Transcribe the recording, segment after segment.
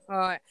All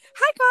right.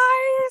 Hi,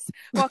 guys.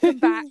 Welcome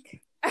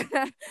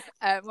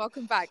back.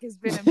 Welcome back. It's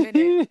been a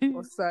minute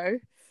or so.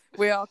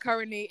 We are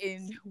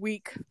currently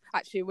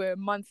we're a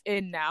month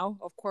in now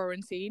of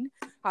quarantine.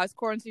 How's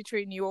quarantine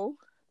treating you all?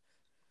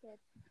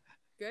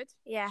 Good?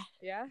 Yeah.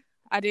 Yeah?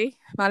 Adi?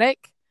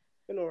 Malik?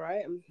 Been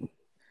alright.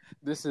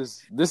 This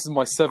is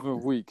my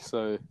 7th week,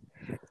 so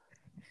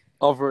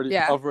I've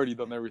already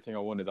done everything I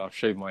wanted. I've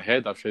shaved my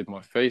head, I've shaved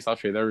my face,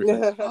 I've shaved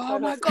everything. Oh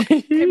my god!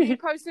 Can you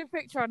post a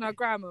picture on our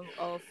gram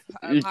of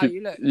how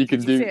you look? You can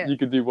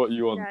do what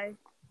you want. No.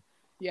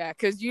 Yeah,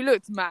 because you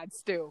looked mad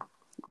still.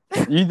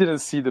 You didn't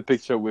see the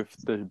picture with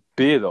the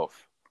beard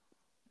off.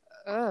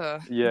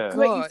 Yeah.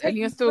 God. And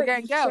you're still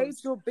getting girls. You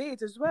shaved your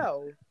beard as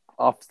well.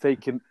 I've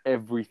taken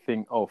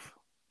everything off.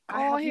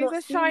 Oh, here's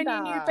a shiny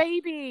new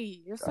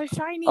baby. You're so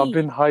shiny. I've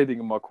been hiding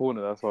in my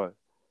corner, that's why.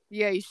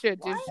 Yeah, you should.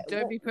 Just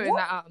don't be putting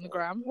that out on the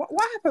gram. What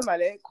happened,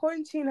 Malik?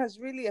 Quarantine has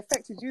really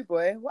affected you,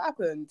 boy. What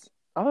happened?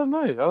 I don't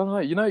know.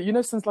 You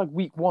know, since like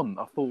week 1,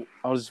 I thought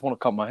I just want to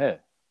cut my hair.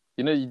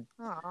 You know,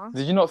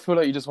 did you not feel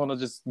like you just want to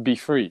just be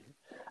free?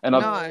 And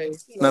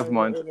never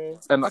mind.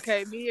 And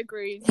okay, me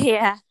agreed.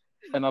 Yeah.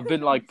 And I've been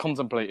like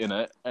contemplating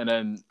it, and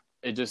then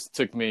it just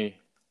took me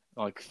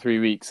like 3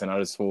 weeks, and I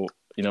just thought,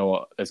 you know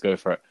what, let's go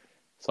for it.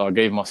 So I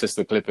gave my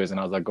sister clippers, and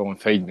I was like, go and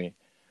fade me.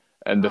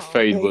 And the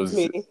fade was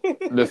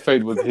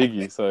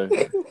higgy, so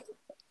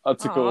I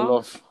took it all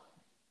off.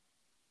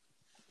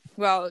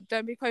 Well,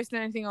 don't be posting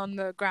anything on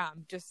the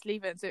gram. Just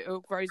leave it until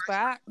it grows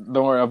back.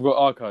 Don't worry, I've got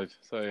archive,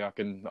 so I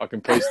can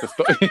post the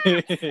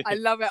stuff. I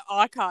love it,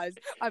 archives.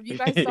 Have you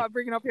guys started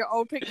bringing up your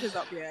old pictures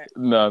up yet?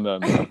 No. No.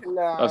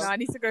 I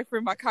need to go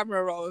through my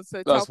camera rolls,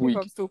 so tell people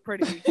I'm still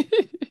pretty.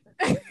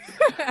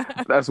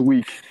 That's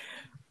weak.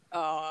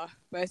 But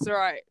it's all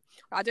right.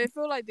 I don't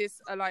feel like this.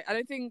 I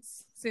don't think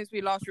since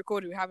we last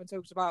recorded, we haven't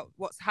talked about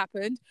what's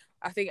happened.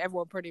 I think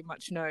everyone pretty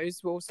much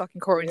knows. We're all stuck in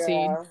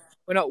quarantine. Yeah.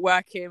 We're not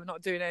working. We're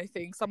not doing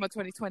anything. Summer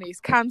 2020 is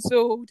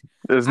cancelled.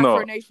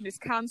 Afro Nation is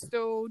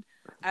cancelled.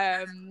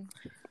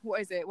 What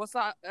is it? What's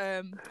that?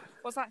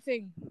 What's that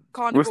thing?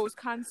 Carnival's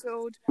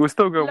cancelled. We're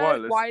still going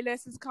wireless.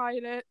 Wireless is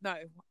cancelled. No,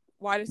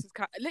 wireless is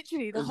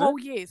literally the whole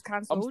year is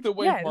cancelled. I'm still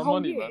waiting for my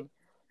money, man.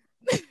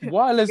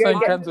 Wireless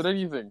ain't cancelled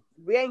anything.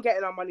 We ain't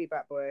getting our money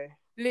back, boy.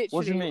 Literally,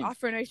 what do you mean?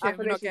 Afro Nation,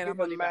 we're not getting our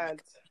money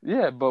back.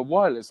 Yeah, but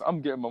wireless,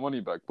 I'm getting my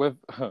money back.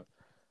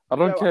 I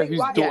don't care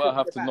whose door I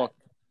have to knock.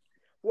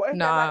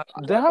 Nah,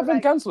 they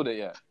haven't cancelled it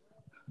yet.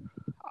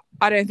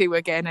 I don't think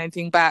we're getting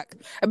anything back.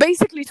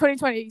 Basically,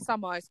 2020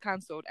 summer is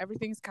cancelled.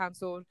 Everything's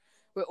cancelled.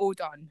 We're all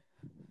done.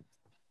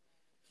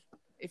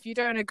 If you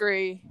don't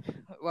agree,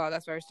 well,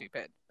 that's very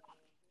stupid.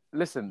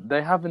 Listen,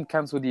 they haven't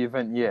cancelled the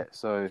event yet,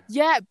 so...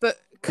 Yeah, but,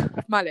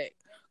 Malik,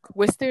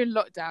 we're still in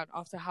lockdown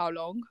after how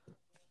long?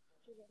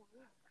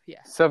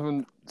 Yeah.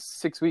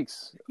 6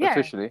 weeks,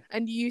 officially.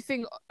 And you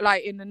think,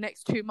 like, in the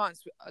next 2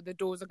 months, the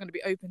doors are going to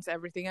be open to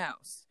everything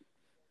else?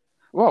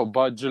 Well,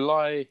 by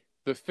July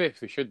the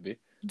 5th, it should be.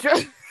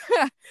 Right.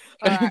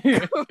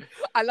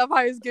 I love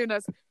how he's giving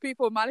us...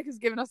 Malik has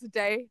given us a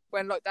day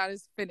when lockdown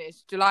is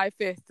finished. July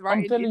 5th,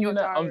 right in your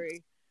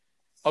diary.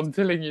 I'm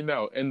telling you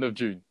now, end of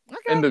June.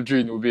 Okay. End of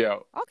June, we'll be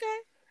out. Okay.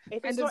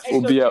 If it's not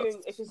end of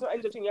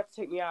June, you have to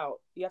take me out.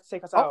 You have to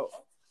take us out.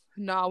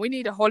 No, we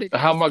need a holiday.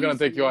 How am I going to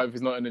take you out if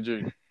it's not end of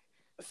June?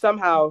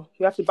 Somehow,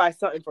 you have to buy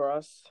something for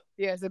us.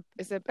 Yeah,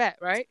 it's a bet,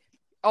 right?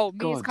 Oh,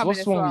 me is coming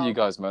as well. What's wrong with you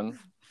guys, man?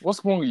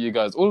 What's wrong with you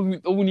guys? All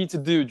we need to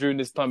do during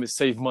this time is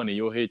save money.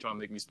 You're here trying to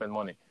make me spend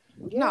money.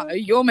 Yeah. No,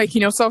 you're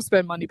making yourself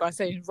spend money by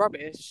saying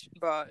rubbish,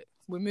 but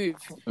we move.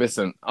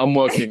 Listen, I'm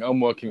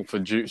working for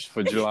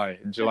July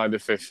the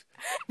 5th.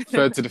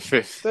 3rd to the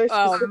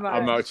 5th.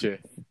 I'm out here.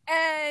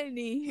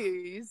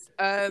 Anywho's,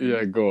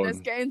 yeah, go on. Let's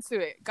get into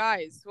it.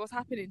 Guys, what's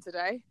happening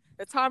today?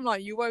 The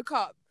timeline, you woke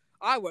up.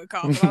 I woke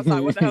up and I was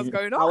like, what the hell's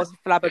going on? I was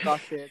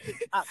flabbergasted.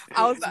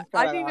 I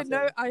didn't even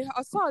know. I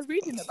started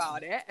reading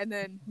about it, and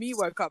then me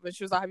woke up and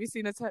she was like, have you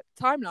seen a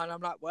timeline? I'm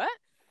like, what?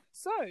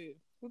 So,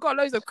 we've got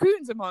loads of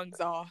coons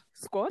amongst our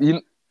squad.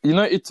 You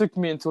know, it took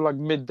me until like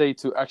midday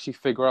to actually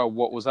figure out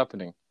what was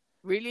happening.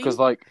 Really?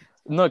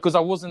 Because I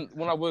wasn't,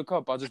 when I woke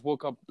up, I just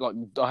woke up, like,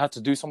 I had to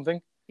do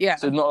something. Yeah.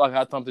 So it's not like I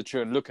had time to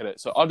chill and look at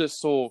it. So I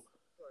just saw,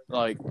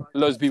 like,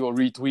 loads of people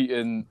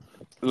retweeting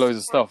loads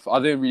of stuff. I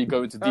didn't really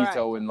go into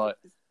detail and, like...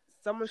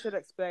 Someone should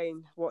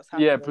explain what's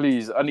happening. Yeah,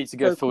 please. I need to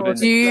get filled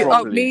in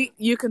properly.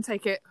 You can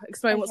take it.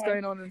 Explain what's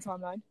going on in the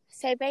timeline.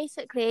 So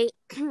basically,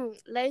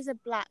 loads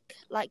of black,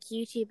 like,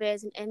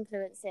 YouTubers and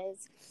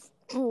influencers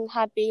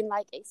have been,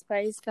 like,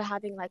 exposed for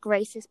having, like,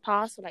 racist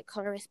past or, like,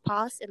 colorist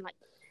past in, like,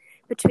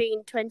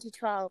 between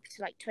 2012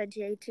 to, like,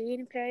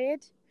 2018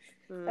 period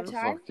of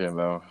time. Fucking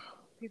hell.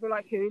 People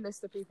like who?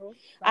 List of people.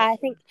 I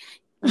think...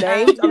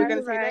 Names? Are we going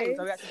to say names?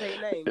 Are we actually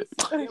saying names?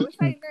 Yeah, we're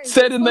saying names.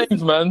 Say the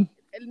names, man.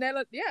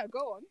 Nella, yeah, go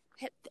on.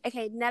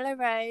 Okay, Nella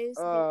Rose,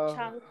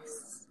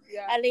 Chunks,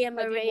 Elia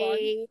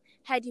Marie,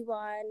 Heady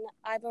One,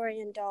 Ivory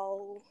and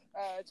Doll,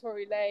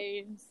 Tory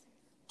Lanez.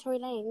 Tory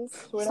Lanez?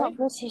 It's not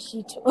British,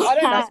 you talk. I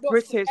don't know. That's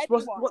British.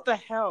 What the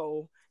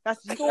hell?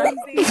 That's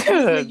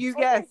Stormzy.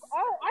 US.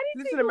 Oh, I didn't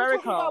Listen, think we were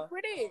America. talking about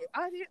British.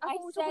 I thought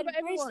we were talking about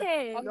everyone.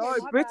 British. Okay, No, my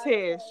bad.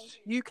 British.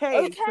 UK.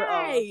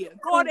 Okay,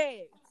 got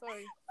it.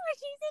 Sorry.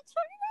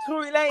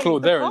 Tory Lanez.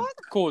 Claude, The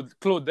fuck?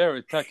 Claude, they're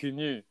attacking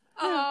you.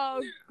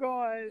 Oh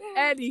god.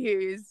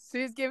 Anywho, so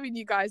he's giving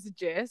you guys a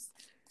gist.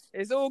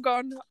 It's all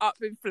gone up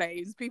in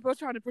flames. People are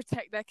trying to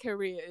protect their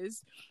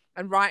careers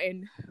and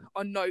writing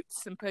on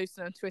notes and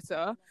posting on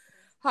Twitter.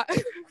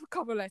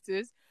 Cover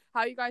letters.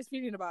 How are you guys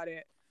feeling about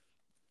it?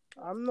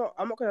 I'm not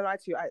gonna lie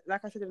to you.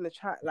 Like I said in the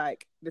chat,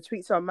 like the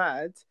tweets are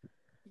mad.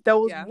 There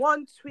was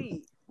one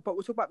tweet, but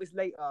we'll talk about this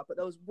later. But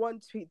there was one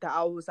tweet that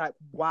I was like,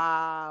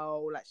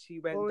 wow, like she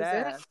went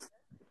there.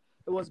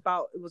 It was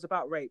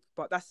about rape,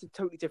 but that's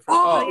totally different.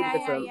 Oh,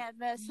 totally yeah, different.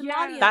 The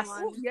Somalian That's-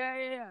 one.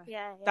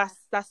 Yeah.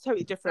 That's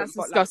totally different. That's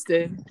but,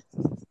 disgusting.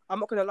 I'm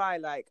not gonna lie,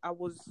 like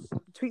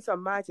tweets are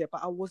mad here,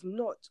 but I was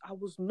not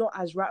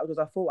as rattled as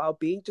I thought I'll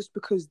be, just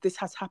because this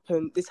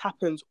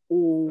happens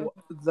all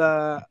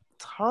the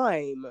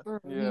time.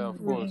 Yeah, of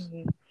course.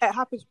 It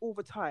happens all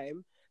the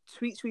time.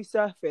 Tweets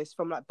resurface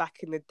from like back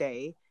in the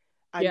day,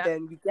 and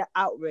then we get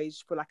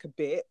outraged for like a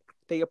bit.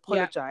 They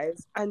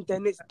apologize, and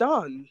then it's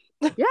done.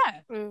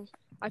 Yeah.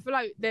 I feel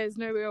like there's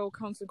no real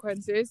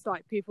consequences.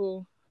 Like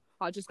people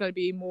are just going to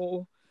be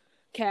more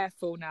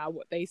careful now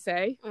what they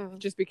say,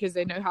 just because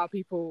they know how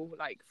people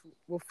like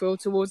will feel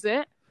towards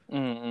it.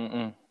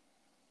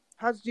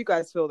 How did you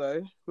guys feel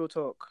though? Real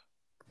talk.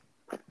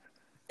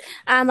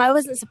 I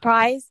wasn't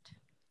surprised,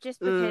 just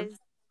because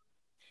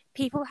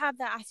people have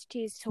their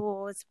attitudes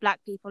towards black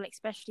people,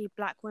 especially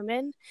black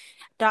women,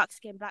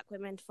 dark-skinned black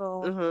women,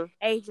 for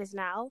ages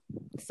now.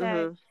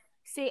 So,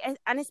 see,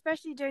 and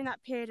especially during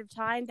that period of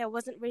time, there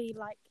wasn't really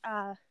like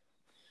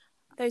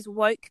those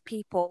woke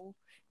people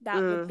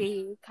that would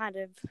be kind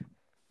of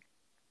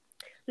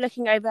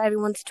looking over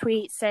everyone's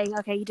tweets saying,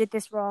 okay, you did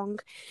this wrong.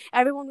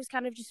 Everyone was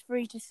kind of just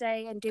free to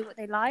say and do what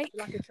they like.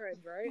 Like a trend,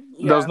 right?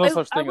 There's no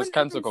such I thing as wouldn't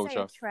cancel even say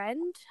culture. a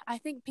trend. I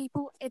think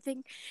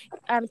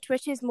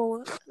Twitter's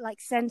more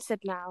like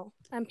censored now,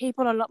 and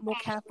people are a lot more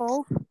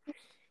careful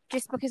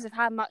just because of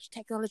how much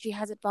technology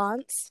has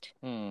advanced.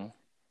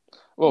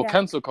 Well,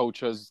 cancel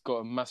culture has got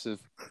a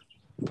massive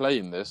play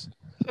in this.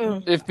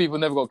 If people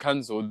never got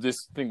cancelled,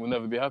 this thing will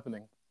never be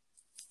happening.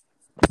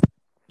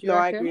 No,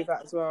 I agree with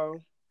that as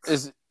well.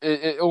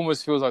 It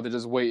almost feels like they're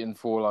just waiting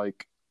for,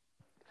 like,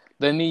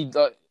 they need,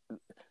 like,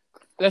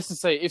 let's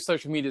just say if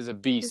social media is a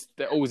beast,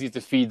 they always need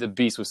to feed the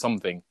beast with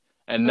something.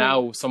 And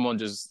now someone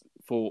just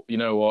thought, you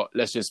know what,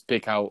 let's just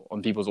pick out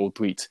on people's old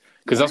tweets.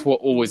 Because that's what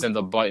always ends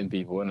up biting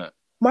people, isn't it?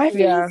 My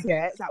thing is,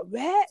 it's like,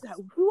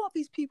 who are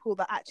these people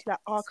that actually like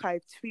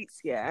archive tweets,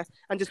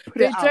 and just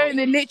put it out?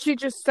 They literally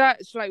just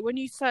search, like when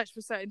you search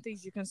for certain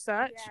things, you can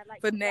search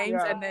for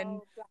names and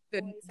then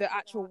the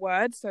actual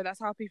words. So that's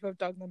how people have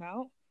dug them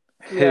out.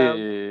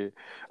 Hey,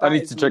 I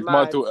need to check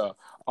my Twitter.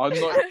 I'm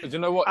not. Do you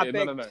know what?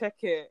 No. Check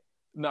it.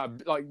 No,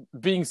 like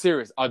being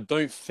serious, I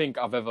don't think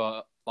I've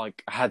ever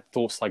like had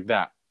thoughts like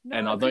that. No,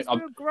 and I don't.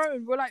 We're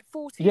grown. We're like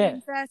 14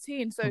 and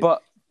 13. So,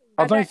 but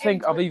I don't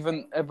think I've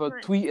even ever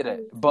tweeted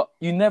it. But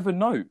you never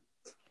know.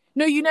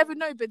 No, you never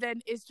know. But then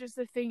it's just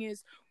the thing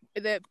is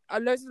that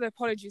loads of the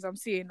apologies I'm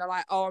seeing are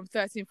like, oh, I'm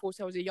 13,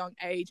 14. I was a young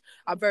age.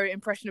 I'm very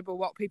impressionable.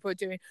 What people are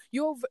doing.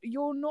 You're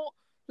not.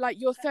 Like,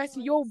 you're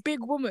 30, you're a big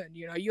woman,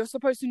 you know, you're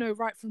supposed to know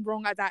right from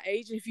wrong at that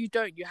age. If you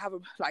don't, you have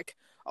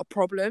a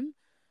problem.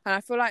 And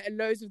I feel like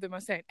loads of them are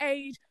saying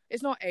age,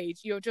 it's not age,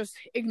 you're just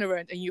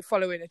ignorant and you're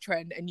following a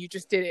trend and you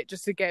just did it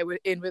just to get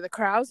in with the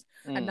crowds.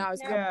 And now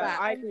it's come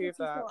back. I agree with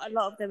that. A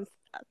lot of them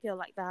feel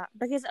like that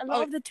because a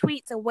lot of the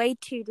tweets are way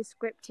too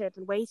descriptive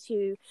and way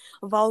too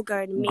vulgar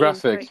and mean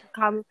graphic.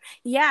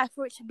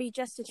 For it to be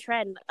just a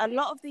trend. A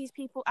lot of these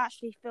people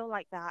actually feel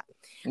like that,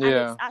 and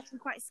it's actually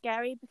quite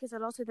scary because a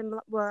lot of them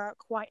were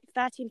quite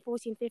 13,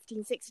 14,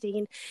 15,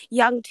 16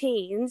 young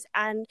teens,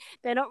 and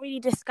they're not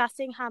really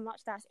discussing how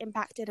much that's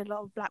impacted a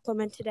lot of black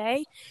women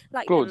today.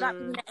 Like black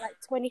women at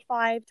like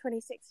 25,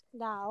 26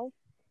 now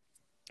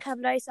have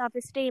low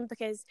self-esteem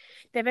because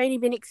they've only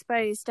been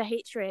exposed to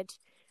hatred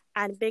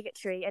and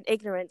bigotry and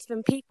ignorance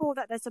from people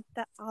that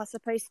are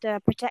supposed to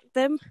protect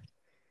them,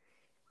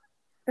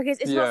 because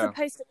it's not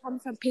supposed to come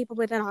from people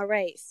within our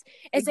race.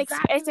 It's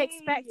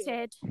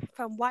expected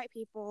from white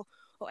people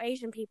or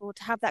Asian people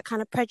to have that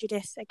kind of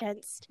prejudice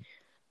against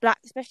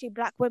especially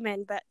black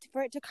women, but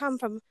for it to come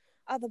from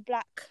other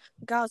black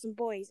girls and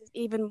boys is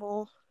even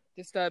more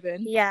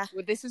disturbing. Well,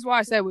 this is why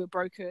I say we're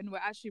broken. We're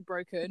actually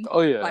broken. Oh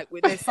yeah. Like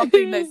there's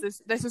something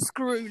there's a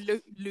screw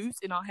loose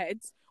in our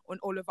heads, on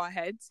all of our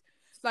heads.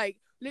 Like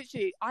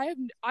literally, I've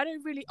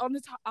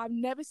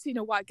never seen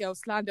a white girl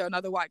slander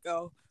another white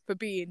girl for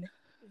being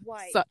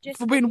white.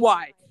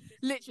 White.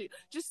 Literally,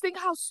 just think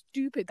how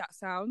stupid that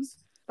sounds.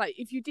 Like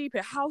if you deep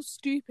it, how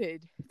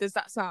stupid does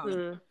that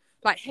sound?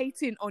 Like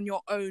hating on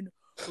your own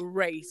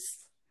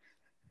race.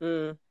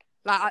 Like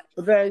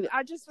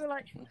I just feel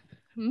like.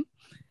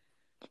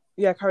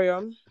 Yeah, carry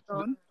on.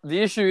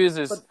 The issue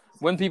is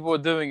when people are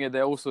doing it,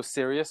 they're also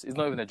serious. It's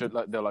not even a joke.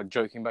 Like they're like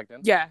joking back then.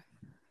 Yeah.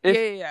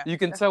 You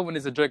can tell when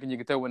it's a joke, and you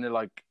can tell when they're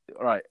like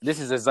right, this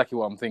is exactly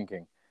what I'm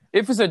thinking.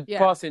 If it's a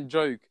passing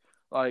joke,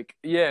 like,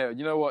 yeah,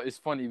 you know what, it's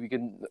funny.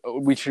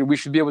 We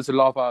should be able to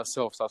laugh at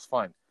ourselves. That's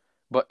fine.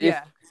 But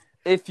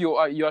if you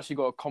actually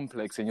got a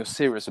complex and you're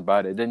serious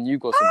about it, then you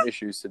got some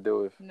issues to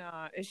deal with.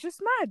 No, it's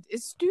just mad.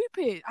 It's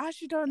stupid. I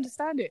actually don't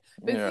understand it.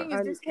 But the thing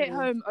is, this hit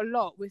home a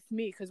lot with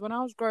me because when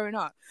I was growing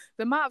up,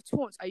 the amount of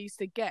taunts I used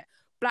to get,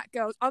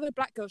 other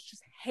black girls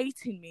just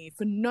hating me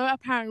for no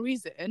apparent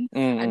reason,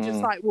 and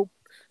just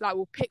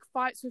will pick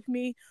fights with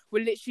me,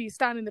 will literally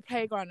stand in the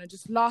playground and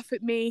just laugh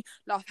at me,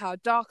 laugh how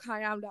dark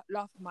I am,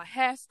 laugh at my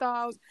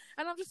hairstyles,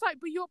 and I'm just like,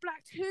 but you're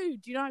black too.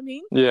 Do you know what I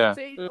mean? Yeah.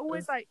 So it's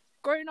always like,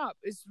 growing up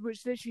is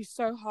literally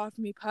so hard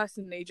for me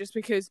personally, just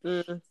because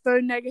so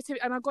negative,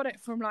 and I got it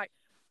from like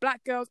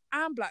black girls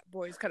and black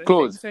boys kind of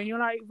thing. So you're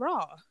like,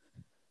 rah.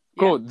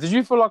 Claude, did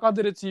you feel like I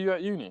did it to you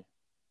at uni?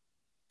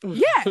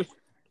 Yeah.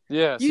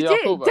 Yeah, you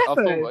did.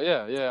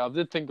 I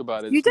did think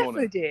about it. You this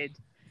morning. definitely did.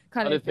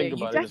 I did think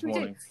about it this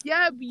morning.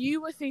 Yeah, but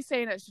you were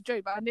saying that's a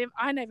joke, but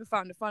I never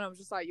found it fun. I was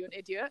just like, you're an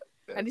idiot,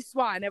 and this is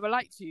why I never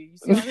liked you. You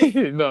see what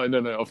I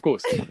mean? No, of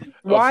course.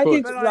 Why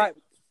did like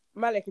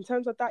Malik, in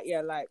terms of that,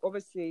 like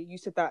obviously you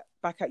said that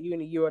back at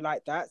uni you were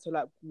like that. So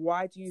like,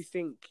 why do you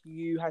think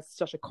you had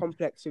such a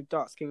complex with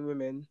dark-skinned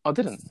women? I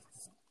didn't.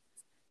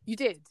 You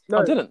did? No,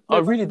 I didn't. I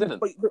really didn't.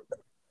 But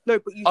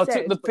you I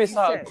took the piss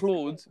out of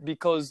Claude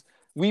because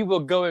we were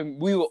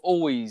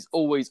always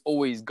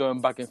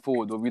going back and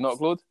forward. Were we not,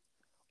 Claude?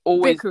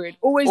 Always bickering.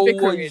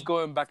 Always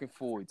going back and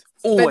forward.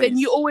 Always. But then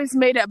you always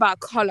made it about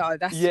colour.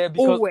 That's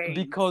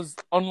because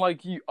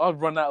unlike you, I'd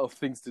run out of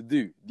things to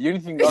do. The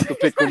only thing I could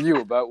pick on you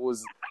about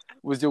was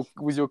your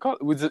color,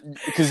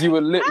 because you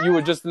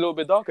were just a little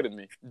bit darker than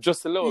me,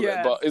 just a little bit.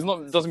 But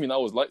doesn't mean I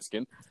was light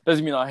skinned.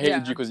 Doesn't mean I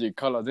hated you because of your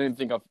color. I didn't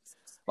think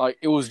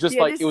it was just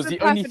it was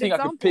the only thing I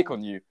could pick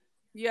on you.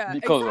 Yeah,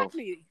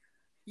 exactly.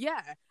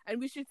 Yeah,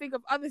 and we should think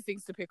of other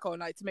things to pick on,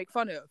 like to make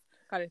fun of,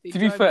 kind of thing. To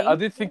be fair, I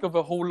did think of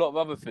a whole lot of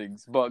other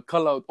things, but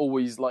color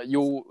always, like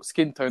your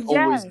skin tone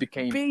always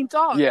became being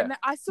dark. Yeah, and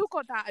I still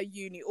got that at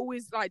uni.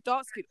 Always like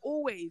dark skin,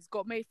 always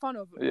got made fun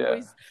of. Yeah.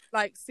 Always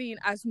like seen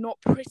as not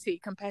pretty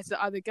compared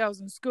to other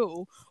girls in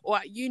school or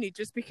at uni,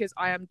 just because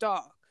I am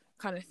dark,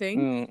 kind of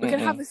thing. We can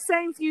have the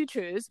same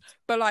features,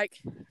 but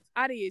like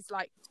Addie is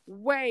like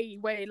way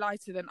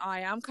lighter than I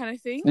am, kind of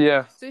thing.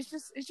 Yeah. So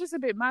it's just a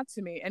bit mad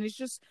to me, and it's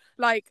just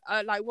like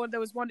there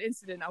was one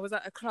incident. I was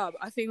at a club.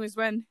 I think it was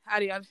when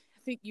Addie, I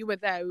think you were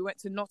there. We went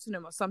to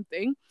Nottingham or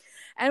something,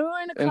 and we were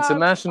in a club.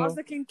 International. I was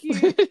looking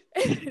cute,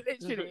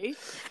 literally.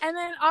 And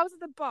then I was at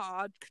the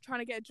bar trying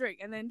to get a drink,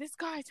 and then this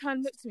guy turned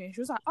and looked at me, and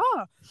she was like,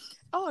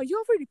 "Oh,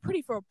 you're really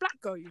pretty for a black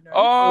girl, you know."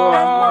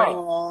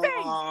 Oh,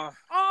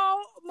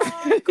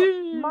 my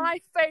God, my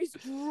face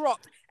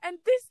dropped, and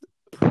this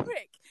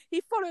prick, he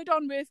followed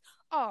on with,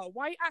 "Oh,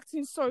 why are you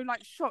acting so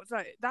like shocked?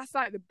 Like that's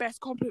like the best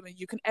compliment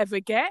you can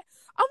ever get."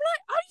 I'm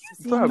like, "Are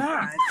you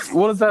mad?"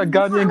 What does that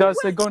Ghanaian guy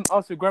say? Go and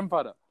ask your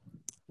grandfather.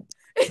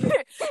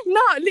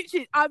 No,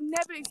 literally, I've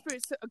never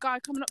experienced a guy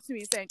coming up to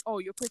me and saying, "Oh,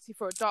 you're pretty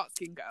for a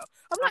dark-skinned girl."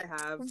 I'm like,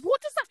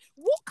 what does that?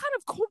 What kind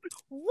of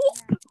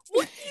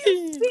what do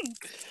you think?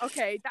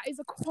 Okay, that is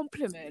a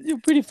compliment. You're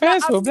pretty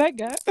fast for a black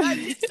guy. That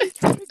literally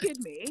triggered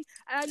me,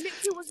 and I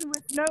literally wasn't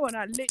with no one.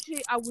 I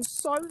was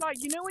so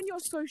like, you know, when you're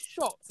so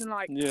shocked and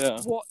like,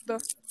 what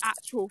the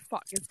actual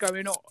fuck is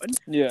going on?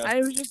 Yeah. And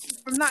it was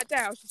just from that day,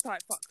 I was just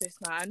like, fuck this,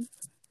 man.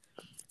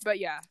 But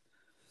yeah.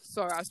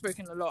 Sorry, I've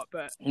spoken a lot,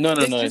 but no,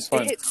 it's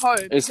fine. It hits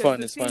home. It's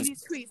fine. These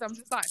tweets, I'm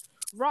just like,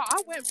 right,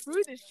 I went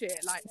through this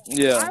shit. Like,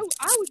 yeah,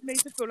 I was made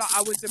to feel like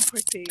I wasn't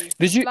pretty.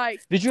 Did you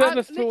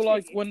ever feel literally,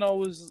 like when I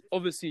was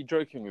obviously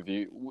joking with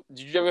you?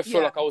 Did you ever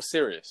feel like I was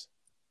serious?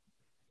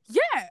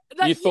 Yeah,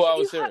 like, you thought I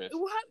was serious.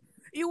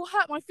 It will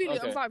hurt my feelings.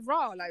 Okay. I was like,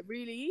 rah, like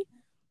really,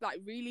 oh,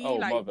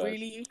 like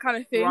really, kind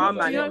of thing. Rah,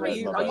 man, you know what I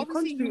mean? Are you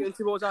contributing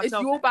towards ourselves?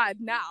 It's your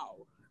bad now.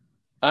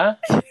 Huh?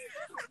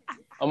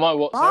 I might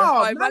watch.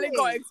 Malik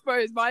got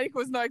exposed. Malik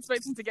was not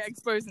expecting to get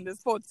exposed in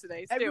this pod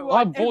today. Still,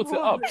 I brought it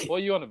up. What are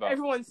you on about?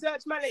 Everyone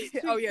search Malik.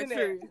 Oh yeah,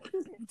 true.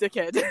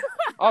 Dickhead.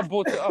 I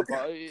brought it up.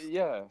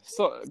 Yeah.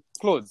 So,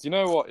 Claude, you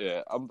know what?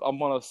 Yeah, I'm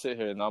gonna sit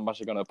here and I'm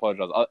actually gonna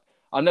apologize.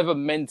 I never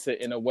meant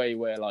it in a way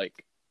where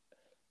like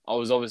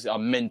I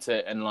meant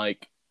it and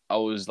like I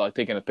was like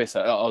taking a piss.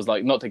 I was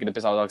like not taking a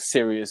piss. I was like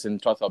serious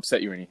and trying to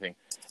upset you or anything.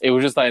 It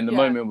was just like in the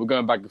moment we're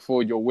going back and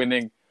forward. You're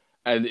winning.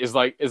 And it's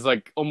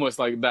like almost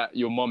like that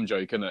your mum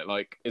joke, isn't it?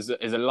 Like is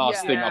the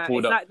last thing I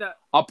pulled up. Like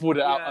I pulled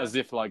it out as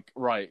if like,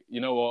 right,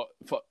 you know what,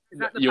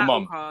 your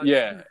mum,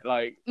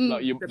 like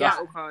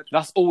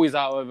that's always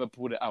how I ever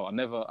pulled it out. I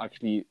never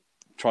actually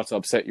tried to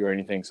upset you or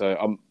anything.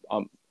 So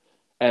I'm,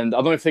 and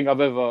I don't think I've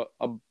ever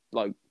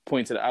like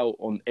pointed it out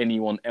on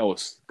anyone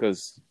else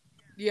because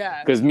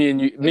me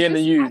and you, I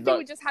think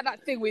we just had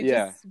that thing where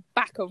just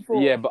back and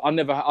forth. Yeah, but I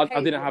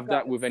didn't have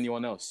that with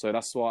anyone else, so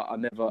that's why I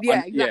never.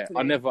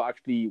 I never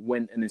actually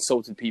went and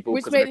insulted people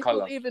because of their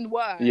color. Which made it feel even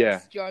worse. Yeah,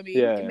 do you know what I mean?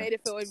 It made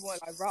it feel even worse.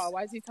 Like, rah,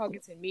 why is he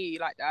targeting me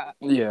like that?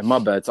 Yeah, my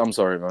bad. I'm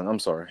sorry, man. I'm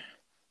sorry.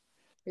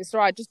 It's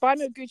right. Just buy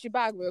me a Gucci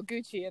bag with a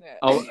Gucci in it.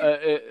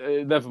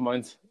 Oh, never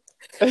mind.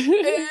 But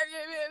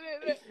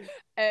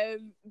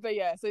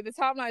yeah, so the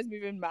timeline is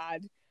moving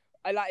mad.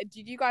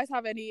 Did you guys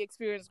have any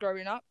experience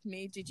growing up?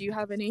 Did you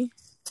have any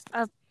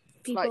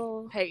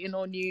people like hating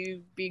on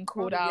you, being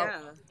called out?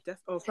 Yeah,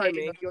 sorry,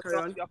 me. Your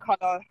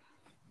color.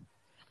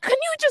 Can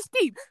you just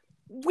deep?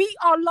 We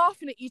are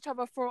laughing at each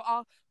other for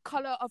our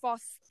color of our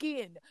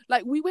skin.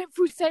 Like, we went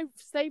through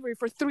slavery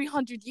for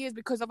 300 years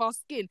because of our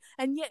skin,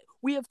 and yet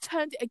we have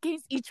turned it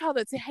against each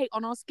other to hate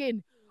on our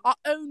skin, our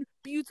own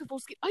beautiful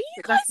skin. Are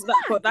you guys mad?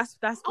 But that's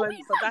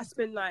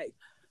been like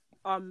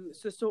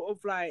so sort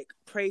of like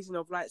praising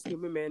of light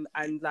skinned women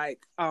and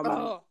like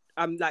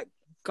like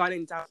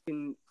gunning down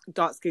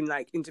dark skinned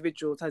like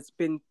individuals has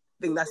been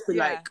thing that's been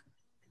like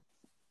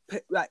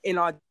in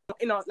our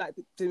like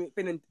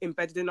been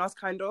embedded in us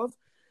kind of,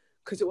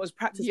 because it was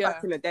practiced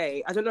back in the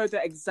day. I don't know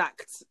the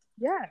exact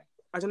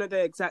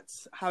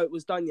how it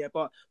was done yet,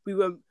 but we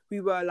were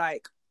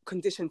like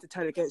conditioned to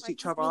turn against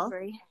each other.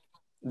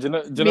 Do you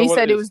know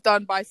what it was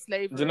done by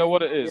slavery. Do you know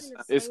what it is?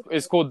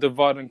 It's called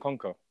divide and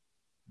conquer.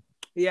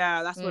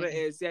 Yeah, that's what it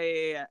is.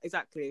 Yeah,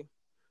 exactly.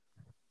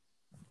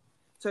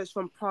 So it's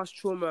from past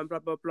trauma and blah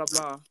blah blah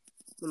blah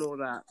and all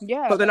that.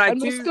 Yeah, but then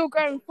we're still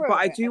going through. But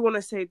I do want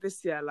to say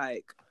this year,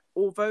 like,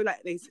 although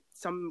like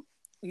some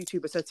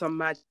YouTuber said some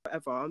mad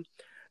whatever,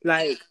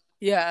 like,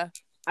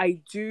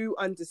 I do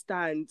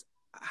understand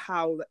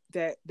how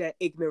they're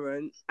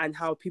ignorant and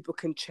how people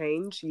can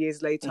change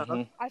years later.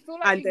 I feel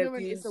like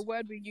ignorant is a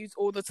word we use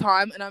all the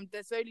time, and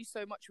there's only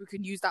so much we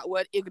can use that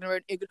word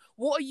ignorant.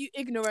 What are you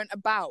ignorant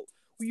about?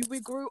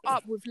 We grew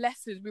up with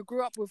lessons. We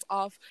grew up with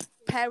our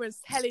parents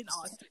telling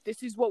us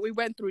this is what we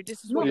went through.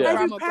 This is what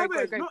grandma,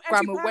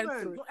 great-grandma went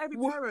through. Not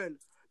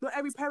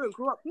every parent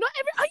grew up. Are you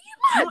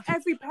mad? Not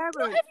every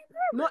parent.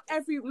 Not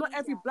every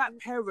black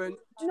parent.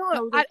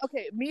 No,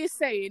 me is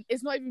saying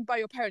it's not even by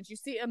your parents. You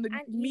see it in the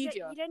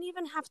media. You don't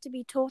even have to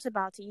be taught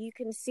about it. You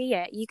can see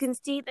it. You can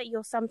see that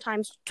you're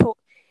sometimes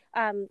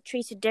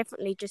treated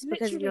differently just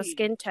because of your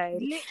skin tone.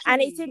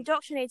 And it's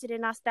indoctrinated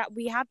in us that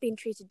we have been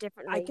treated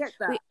differently. I get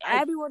that.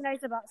 Everyone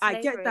knows about slavery.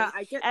 I get that.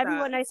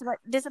 Everyone knows about.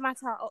 Doesn't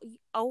matter how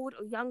old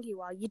or young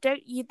you are.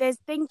 There's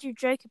things you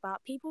joke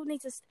about. People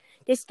need to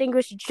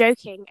distinguish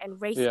joking and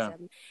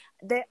racism,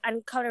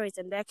 and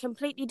colorism. They're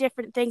completely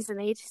different things, and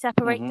they need to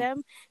separate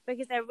them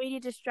because they're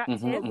really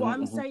destructive.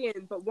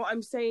 What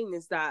I'm saying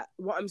is that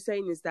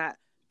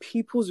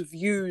people's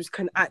views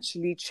can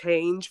actually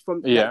change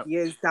from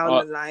years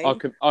down the line.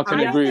 I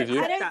can agree with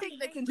you. I don't think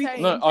they can change.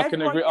 No, I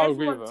can agree. I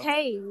agree with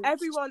her.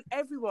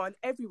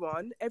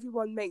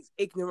 Everyone makes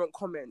ignorant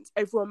comments.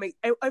 Everyone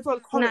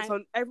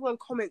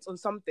comments on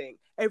something.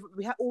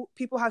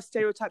 People have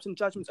stereotypes and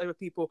judgments over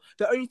people.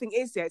 The only thing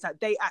is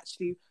that they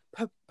actually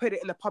put it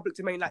in the public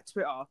domain, like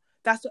Twitter.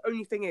 That's the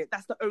only thing.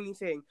 That's the only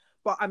thing.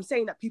 But I'm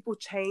saying that people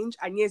change,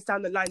 and years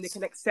down the line, they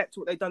can accept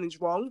what they've done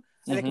is wrong,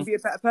 and they can be a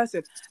better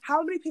person.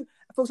 How many people,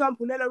 for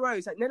example, Nella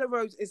Rose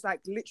is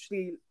like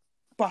literally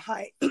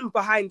behind,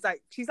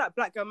 like, she's like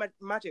black girl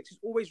magic. She's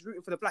always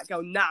rooting for the black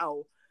girl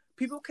now.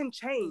 People can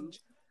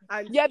change.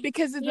 And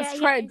because of the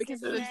trend,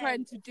 because of the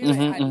trend to do it.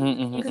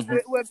 Because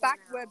we're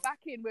backing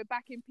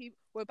people,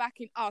 we're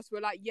backing us.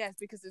 We're like, yes,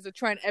 because there's a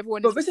trend.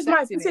 Everyone is. This is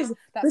my thing.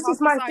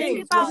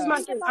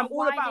 I'm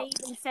all about.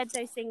 They even said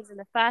those things in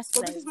the first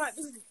place.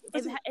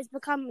 It's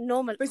become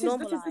normalized. This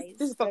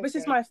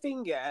is my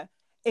thing. Yeah,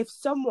 if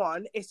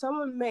someone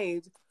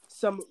made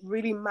some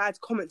really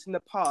mad comments in the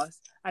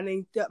past,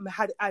 and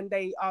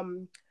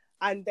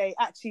they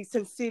actually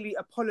sincerely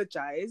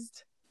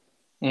apologized.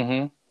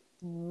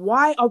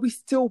 Why are we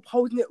still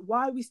holding it?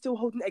 Why are we still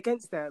holding it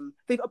against them?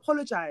 They've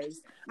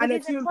apologized and they're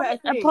doing better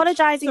things.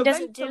 Apologizing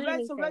doesn't do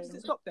anything. So where does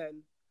it stop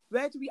then?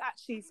 Where do we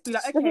actually be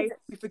like, okay,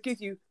 we forgive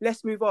you,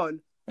 let's move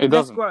on.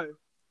 Let's grow.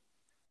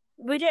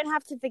 We don't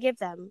have to forgive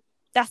them.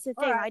 That's the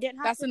thing. Right.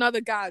 That's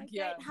another gag.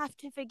 I don't have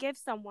to forgive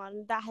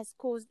someone that has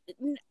caused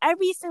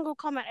every single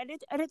comment. I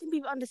don't think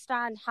people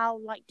understand how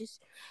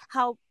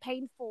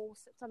painful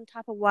some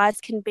type of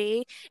words can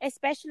be,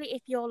 especially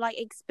if you're like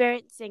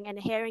experiencing and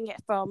hearing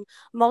it from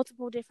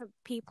multiple different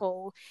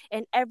people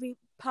in every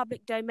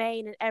public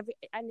domain and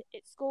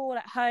at school,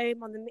 at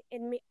home, on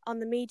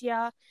the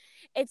media.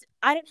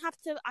 I don't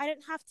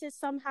have to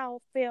somehow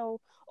feel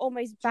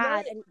almost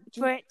bad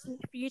for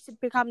you to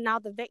become now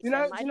the victim. Do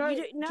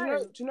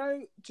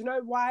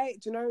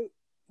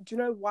you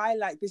know why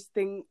like this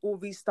thing, all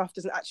these stuff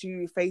doesn't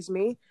actually faze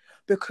me?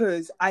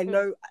 Because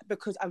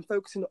because I'm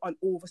focusing on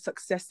all the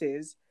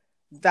successes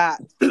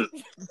that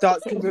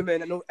dark-skinned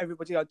women and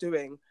everybody are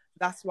doing.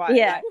 That's why.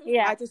 I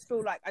just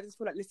feel like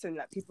listen,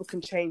 like, people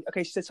can change.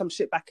 Okay, she said some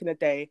shit back in the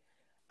day,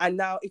 and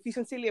now if you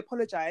sincerely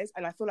apologize,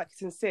 and I feel like it's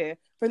sincere,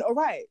 then all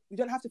right, we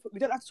don't have to talk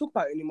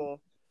about it anymore.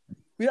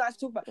 We don't have to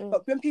talk about it.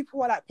 But when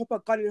people are like proper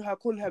gunning her,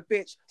 calling her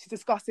bitch, she's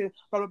disgusting,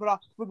 blah blah blah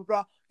blah blah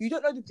blah. You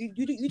don't know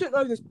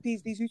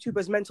these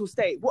YouTubers' mental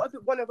state. What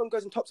if one of them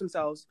goes and tops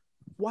themselves?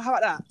 How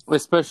about that?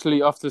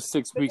 Especially after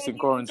 6 weeks in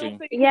quarantine.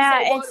 What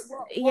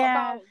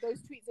about those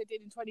tweets they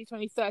did in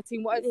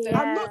 2013? What is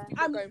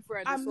I'm going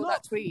through and saw not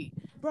that tweet?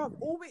 Bro,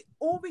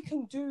 all we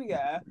can do,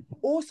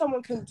 all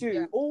someone can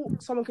do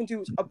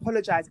is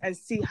apologize and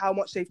see how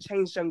much they've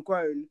changed and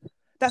grown.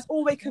 That's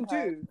all they can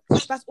do.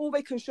 That's all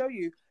they can show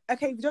you.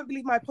 Okay, if you don't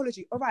believe my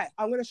apology, all right,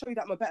 I'm going to show you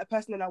that I'm a better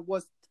person than I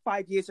was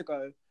 5 years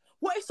ago.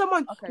 What if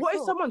someone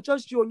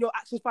judged you on your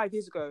actions 5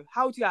 years ago?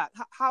 How do you act?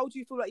 How do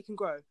you feel like you can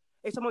grow?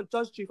 If someone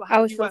judged you for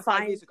how you were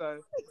 5 years ago,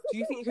 do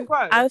you think you can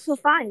grow? I would feel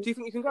fine. Do you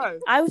think you can grow?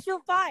 I would feel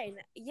fine.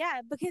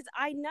 Yeah, because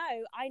I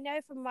know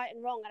from right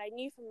and wrong, and I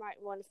knew from right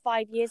and wrong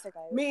 5 years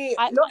ago.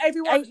 Not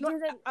everyone.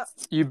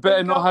 You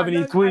better not have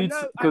any tweets,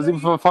 because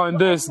if I find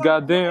this,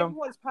 goddamn.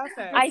 Everyone's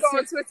perfect. I go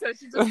on Twitter.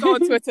 She just go on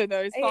Twitter. No,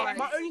 it's fine.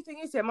 My only thing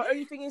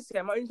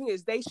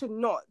is they should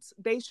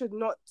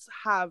not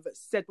have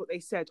said what they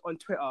said on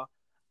Twitter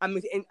and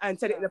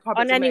said it in the public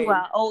on domain.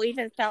 anywhere, or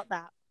even felt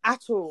that.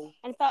 At all.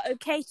 And felt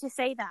okay to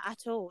say that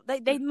at all.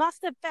 They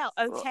must have felt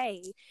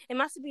okay. It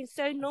must have been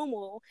so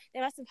normal.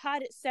 They must have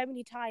heard it so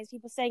many times.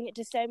 People saying it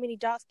to so many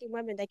dark-skinned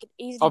women. They could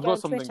easily go on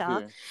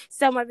Twitter.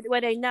 Somewhere where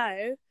they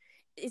know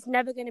it's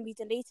never going to be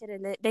deleted,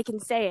 and they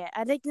can say it.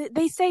 And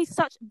they say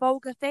such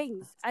vulgar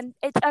things, and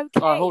it's okay.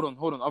 All right,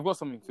 hold on. I've got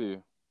something for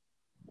you.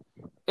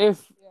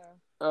 If,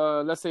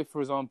 let's say,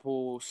 for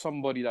example,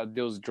 somebody that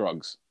deals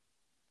drugs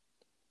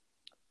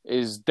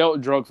is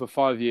dealt drugs for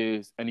 5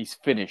 years and he's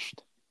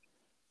finished.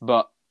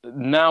 But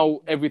now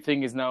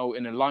everything is now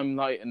in the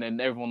limelight, and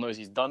then everyone knows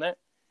he's done it.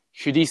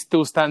 Should he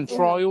still stand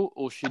trial,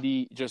 or should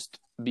he just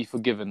be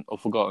forgiven or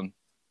forgotten?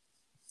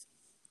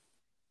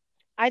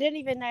 I don't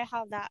even know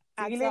how that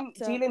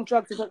dealing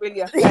drugs doesn't really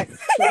affect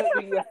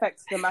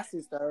the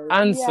masses, though.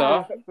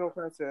 Answer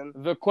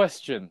the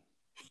question.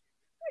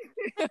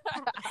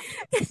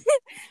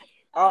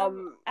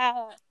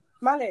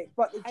 Malik,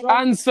 but the drugs...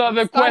 Answer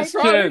the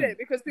question.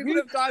 Because people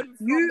have died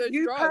from those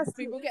drugs.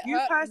 People get hurt. You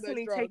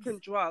personally taking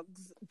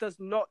drugs does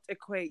not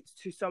equate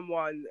to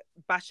someone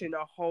bashing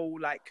a whole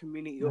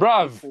community.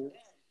 Bruv,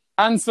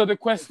 answer the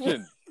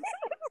question.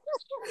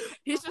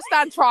 He should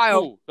stand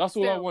trial. Cool. That's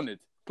all I wanted.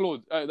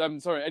 Claude,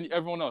 I'm sorry.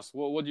 Everyone else,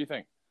 what do you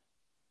think?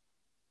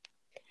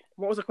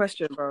 What was the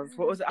question, bro?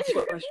 What was the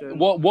actual question?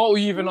 What were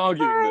you even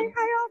arguing then?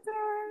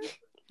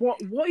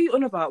 What are you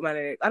on about,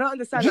 Malik? I don't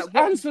understand. Just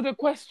answer the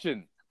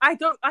question. I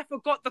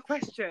forgot the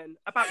question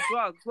about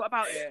drugs. What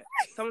about it?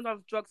 Someone does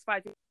drugs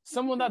 5 years.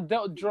 Someone that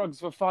dealt drugs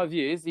for 5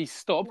 years, he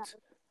stopped,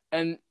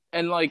 and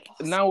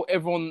now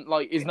everyone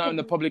is now in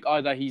the public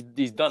eye that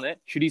he's done it.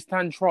 Should he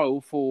stand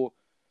trial for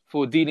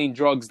dealing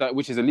drugs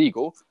which is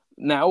illegal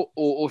now,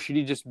 or should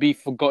he just be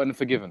forgotten and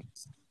forgiven?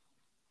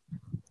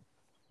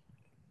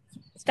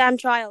 Stand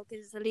trial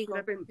because it's illegal.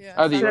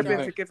 Should have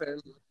been forgiven.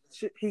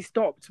 He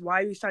stopped.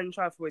 Why are you standing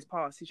trial for his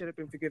past? He should have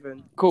been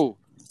forgiven. Cool.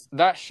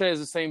 That shares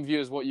the same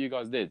view as what you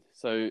guys did.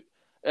 So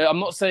I'm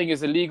not saying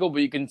it's illegal,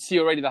 but you can see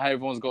already that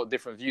everyone's got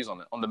different views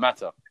on the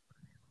matter,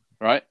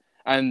 right?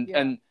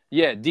 And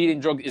dealing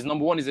drugs is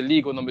number one is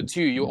illegal. Number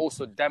two, you're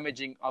also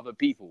damaging other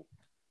people,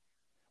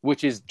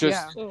 which is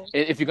just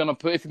if you're gonna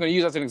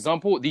use as an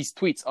example, these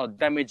tweets are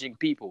damaging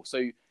people.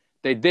 So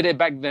they did it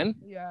back then.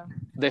 Yeah.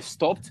 They've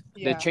stopped.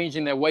 Yeah. They're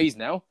changing their ways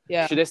now.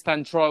 Yeah. Should they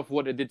stand trial for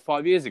what they did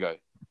 5 years ago?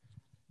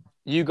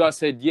 You guys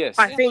said yes.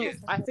 I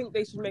think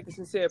they should make a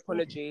sincere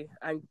apology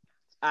and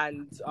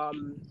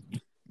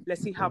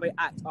let's see how they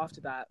act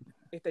after that.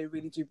 If they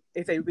really do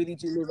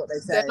mean what they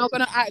say. They're not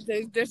gonna act.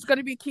 They're just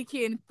gonna be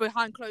kicking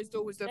behind closed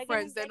doors with their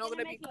friends. They're not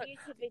gonna make be. A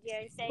YouTube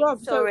video saying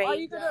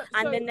sorry,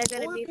 and then they're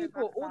gonna be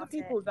all the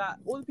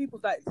people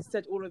that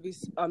said all of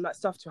this that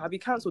stuff to. Have you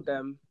cancelled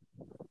them?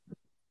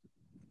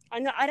 I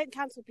don't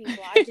cancel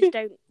people. I just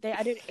don't.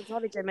 I don't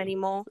acknowledge them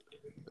anymore.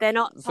 They're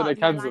not. So they're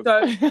cancelled.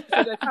 So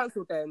they're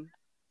cancelled then.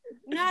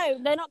 No,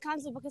 they're not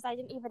cancelled because I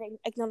didn't even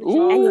acknowledge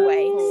them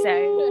anyway. So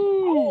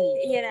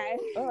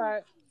All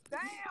right.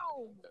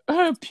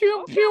 Damn.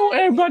 Pew pew.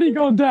 Everybody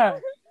go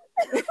die.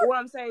 All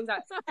I'm saying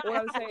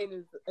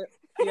is,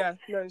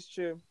 it's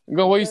true.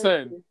 Go. What are you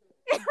saying?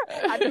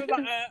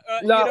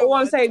 All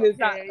I'm saying is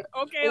that.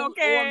 Okay. All I'm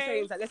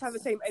saying is that let's have the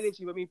same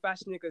energy when we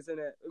bash niggas in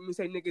it. When we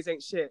say niggas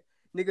ain't shit.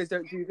 Niggas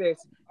don't do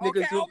this.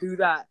 Niggas don't do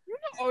that.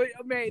 Oh,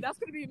 mate, that's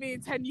gonna be me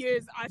in 10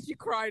 years. Actually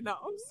crying now.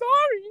 I'm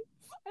sorry.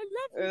 I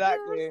love you.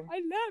 Exactly. I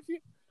love you.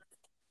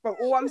 But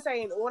all I'm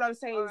saying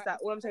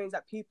is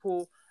that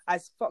people,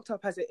 as fucked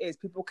up as it is,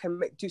 people can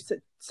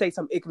say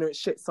some ignorant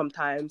shit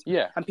sometimes.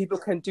 Yeah. And people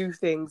can do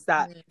things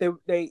that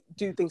they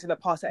do things in the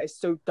past that is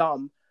so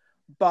dumb.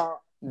 But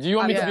do you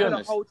want me to be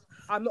honest?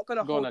 I'm not going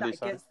to hold that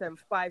against them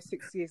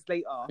 5-6 years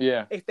later.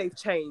 Yeah. If they've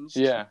changed.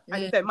 Yeah.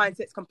 And if their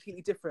mindset's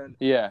completely different.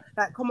 Yeah.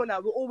 Like, come on now,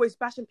 we're always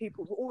bashing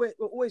people. We're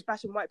always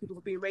bashing white people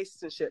for being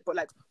racist and shit. But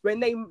like when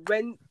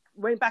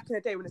back in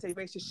the day when they say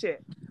racist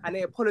shit and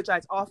they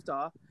apologize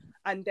after,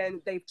 and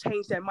then they've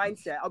changed their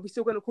mindset, are we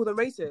still going to call them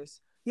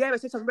racist? Yeah, they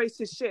said some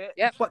racist shit.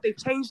 Yep. But they've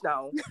changed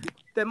now.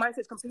 Their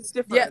mindset's completely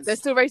different. Yeah, they're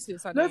still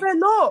racist. I know. No, they're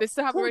not. They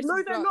still have a racist.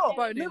 No, they're not.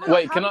 bone in No, them.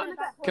 Wait,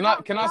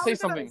 can I say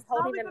something?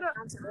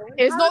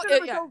 It's not.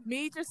 gonna Yeah,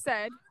 me just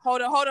said.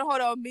 Hold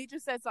on. Me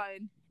just said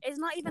something. It's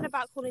not even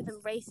about calling them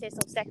racist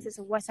or sexist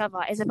or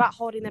whatever. It's about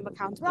holding them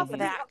accountable for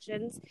their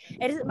actions.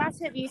 It doesn't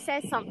matter if you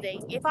say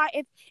something. If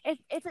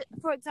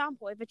for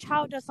example, if a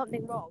child does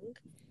something wrong,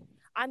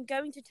 I'm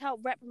going to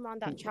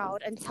reprimand that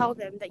child and tell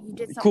them that you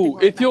did something Cool.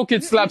 wrong. If your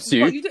kid slaps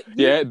you,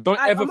 don't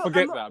ever I'm not-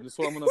 forget I'm not- that. That's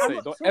what I'm gonna I'm say.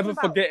 not Don't talking ever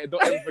about- forget it.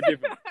 Don't ever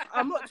forgive it.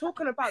 I'm not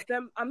talking about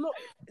them.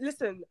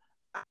 Listen.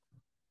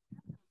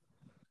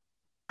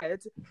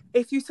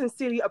 If you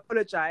sincerely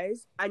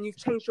apologize and you've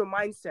changed your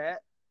mindset,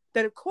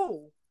 then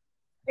cool.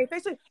 If they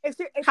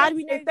How do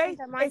we know if they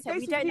their mindset?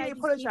 We don't know sincerely these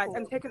apologize people.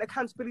 and taken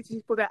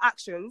accountability for their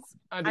actions,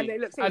 Addy, and they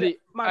look, say, Addy,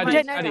 my Addy,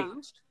 mind's Addy.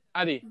 changed.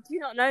 Addy, Do you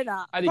not know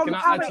that? Addy, From can I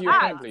how add to they your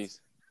act. point,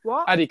 please?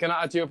 What? Addy, can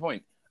I add to your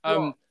point?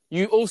 What?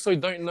 You also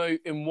don't know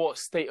in what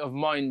state of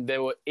mind they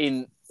were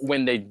in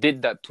when they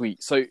did that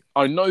tweet. So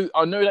I know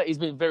that he's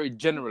been very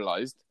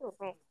generalized,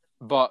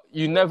 but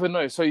you never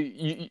know. So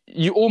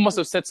you all must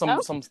have said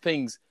some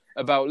things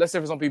about, let's say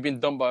for example, you've been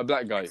done by a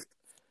black guy.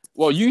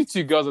 Well, you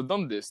two guys have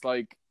done this.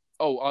 Like,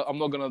 I'm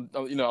not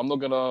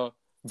gonna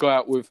go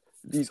out with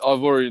these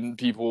Ivorian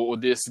people or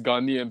this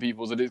Ghanaian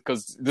people or this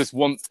because this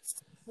one.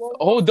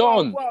 Hold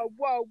on.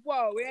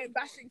 Whoa! We ain't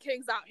bashing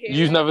kings out here.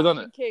 You've never done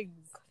it.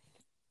 Kings.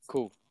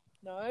 Cool.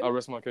 No. I'll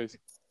rest my case.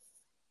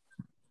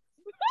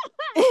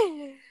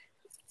 Well,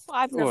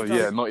 I've never Well, done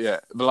yeah, it. not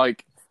yet, but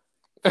like,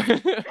 I do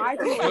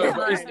all the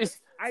but time.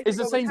 it's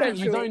the same thing.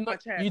 You don't know. My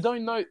chest. You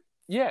don't know.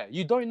 Yeah,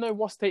 you don't know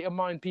what state of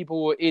mind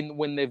people were in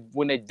when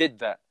they did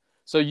that.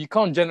 So you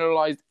can't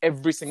generalize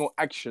every single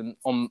action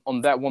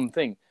on that one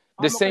thing.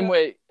 The same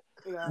way,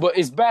 Yeah. but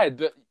it's bad.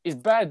 But it's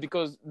bad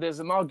because there's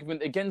an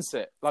argument against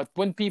it. Like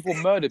when people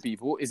murder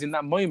people, is in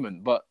that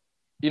moment. But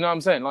you know what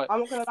I'm saying? Like I'm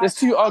not gonna lie. there's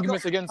two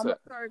arguments against it.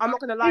 I'm not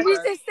gonna lie. Did you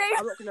Though. just say?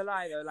 I'm not gonna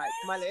lie though. Like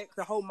Malik,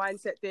 the whole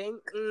mindset thing,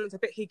 it's a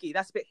bit higgy.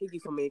 That's a bit higgy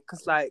for me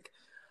because like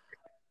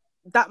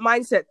that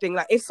mindset thing.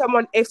 Like if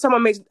someone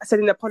said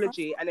an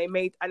apology and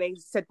they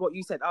said what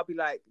you said, I'll be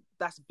like,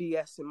 that's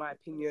BS in my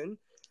opinion,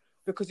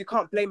 because you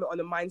can't blame it on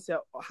the mindset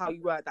or how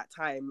you were at that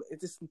time. It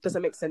just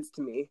doesn't make sense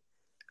to me.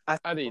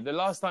 Addy, the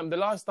last time,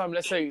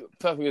 let's say,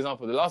 perfect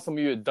example, the last time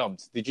you were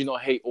dumped, did you not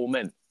hate all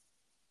men?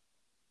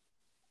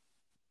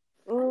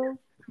 How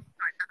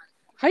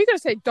are you gonna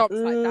say dumps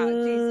like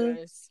that?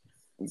 Jesus.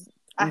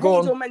 I Go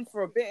hated on. all men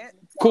for a bit.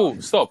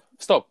 Cool, stop.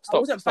 I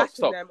wasn't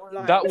bashing them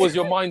online. That was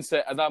your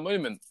mindset at that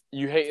moment.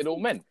 You hated all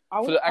men I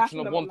for wasn't the action bashing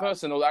of them one online.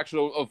 person or the action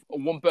of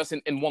one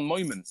person in one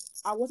moment.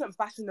 I wasn't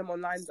bashing them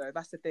online though.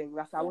 That's the thing.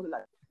 I wasn't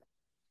like.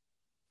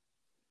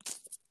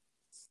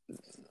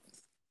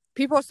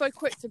 People are so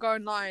quick to go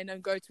online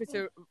and go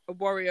Twitter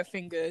warrior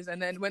fingers,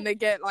 and then when they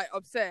get like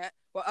upset,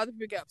 well, other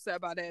people get upset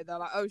about it. They're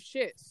like, "Oh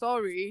shit,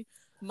 sorry,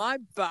 my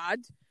bad."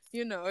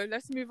 You know,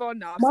 let's move on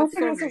now. My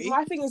sorry.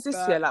 thing is this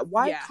but, year, like,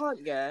 why yeah. can't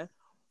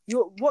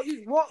what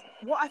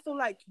I feel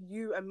like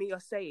you and me are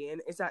saying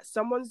is that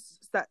someone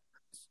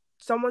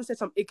said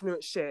some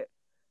ignorant shit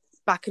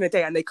back in the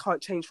day and they can't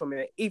change from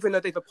it, even though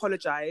they've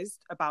apologized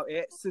about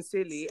it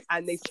sincerely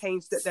and they've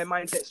changed that their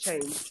mindset's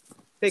changed.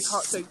 They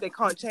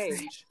can't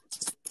change.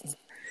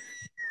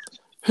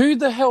 Who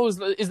the hell is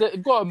there?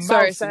 Got a mouse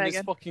Sorry, in say this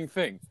again. fucking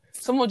thing.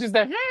 Someone just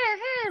there.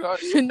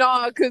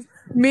 No, because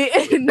me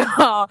and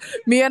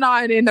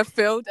I are in the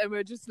field and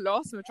we're just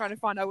lost. We're trying to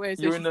find our way.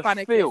 So You're she's in the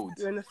panicking. field.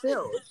 You're in the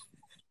field.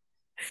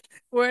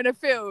 We're in a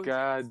field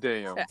God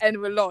damn.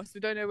 and we're lost. We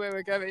don't know where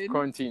we're going.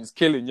 Quarantine's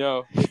killing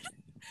yo.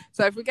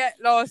 So if we get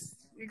lost,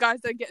 you guys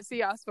don't get to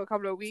see us for a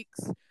couple of weeks.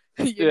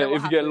 Yeah,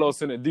 if you get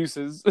lost in it,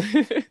 deuces.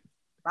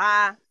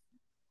 Bye.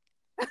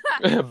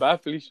 Bye,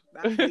 Felicia.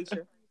 Bye, Felicia.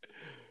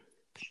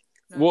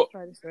 No, What?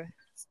 try this way.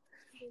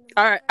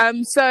 All right.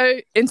 So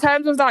in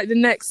terms of like the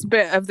next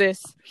bit of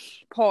this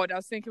pod, I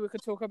was thinking we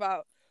could talk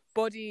about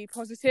body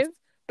positive,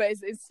 but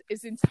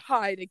it's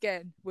tied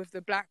again with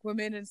the black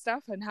women and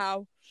stuff, and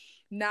how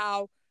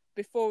now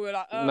before we're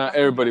like, oh, Now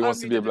everybody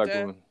wants to be a black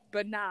woman.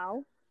 but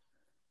now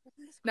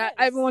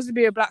everyone wants to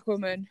be a black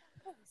woman,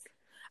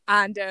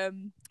 and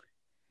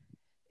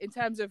in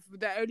terms of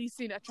they're only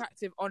seen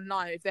attractive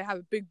online if they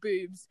have big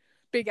boobs,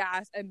 big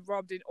ass, and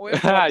rubbed in oil.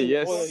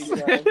 Yes.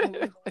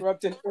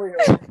 Rubbed in oil.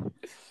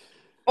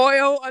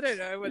 Oil, I don't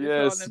know. What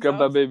Yes, grab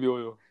that baby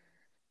oil.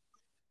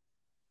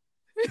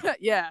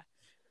 Yeah.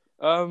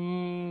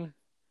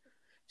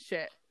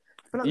 Shit.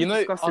 You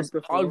know,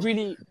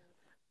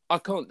 I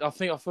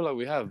feel like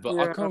we have, but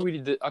Yeah.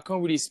 I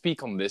can't really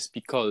speak on this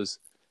because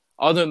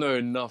I don't know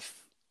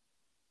enough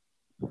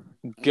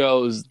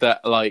girls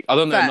that like I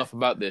don't know Fair. enough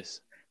about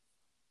this.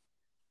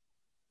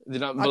 You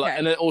know, but like, Okay.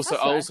 and then also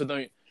That's I fair. also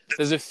don't.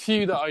 There's a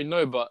few that I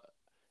know, but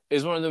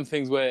it's one of them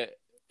things where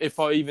if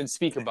I even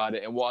speak about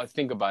it and what I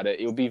think about it,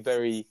 it'll be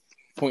very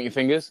pointing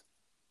fingers.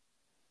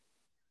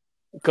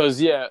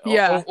 Because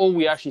all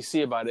we actually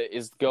see about it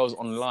is girls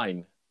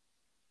online.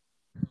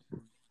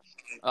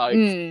 Like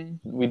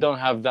we don't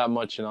have that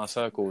much in our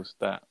circles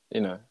that you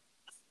know.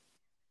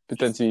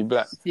 pretend to be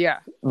black. Yeah.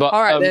 But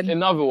all right, then.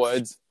 In other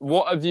words,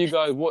 what have you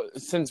guys?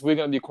 Since we're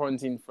going to be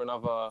quarantined for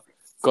another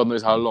God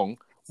knows how long,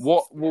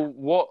 what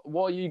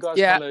are you guys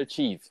trying to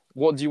achieve?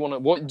 What do you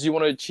want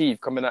to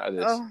achieve coming out of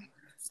this?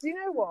 Do you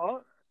know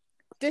what?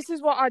 This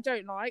is what I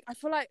don't like. I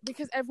feel like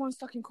because everyone's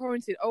stuck in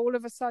quarantine, all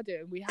of a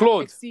sudden we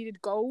have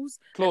exceeded goals,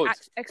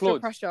 extra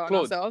pressure on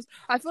ourselves.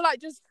 I feel like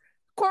just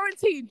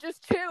quarantine,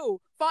 just chill.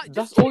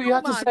 That's all you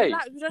have to say.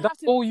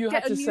 That's all you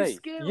have to say.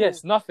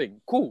 Yes, nothing.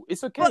 Cool.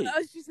 It's okay. But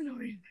that's just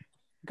annoying.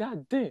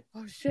 God damn.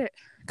 Oh shit,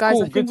 guys!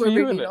 Cool. I think we're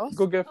really lost.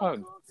 Go get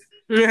found.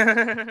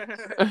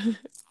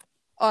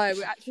 Alright,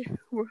 we actually,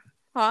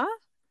 huh?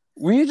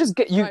 Will you just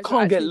you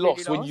can't get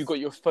lost when you got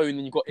your phone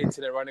and you got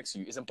internet right next to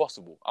you. It's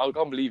impossible. I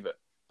can't believe it.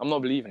 I'm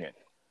not believing it.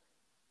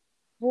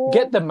 What?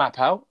 Get the map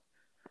out.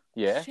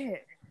 Yeah.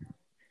 Shit.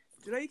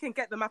 Do you know you can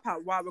get the map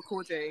out while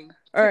recording?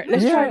 All right,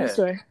 let's try this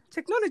way.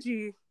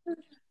 Technology.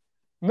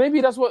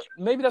 Maybe that's what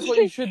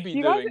you should be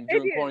doing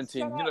during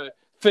quarantine. You know,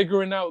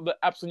 figuring out the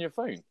apps on your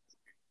phone.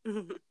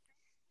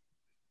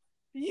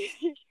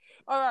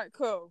 All right,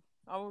 cool.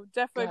 I will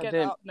definitely get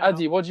up now.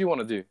 Addy, what do you want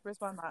to do? Where's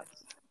my map?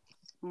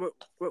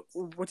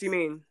 What do you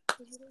mean?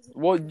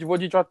 What do you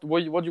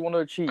want to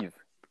achieve?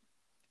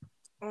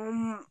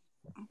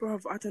 Bro,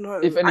 I don't know.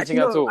 If anything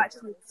at all.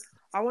 Actually,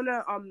 I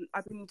wanna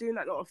I've been doing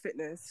like a lot of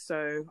fitness,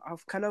 so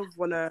I've kind of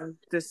wanna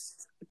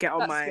just get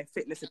on my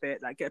fitness a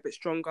bit, like get a bit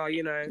stronger,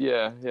 you know.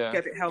 Yeah. Get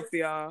a bit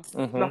healthier.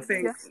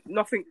 Mm-hmm.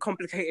 Nothing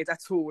complicated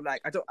at all.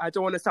 Like I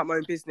don't want to start my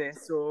own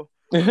business or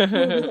I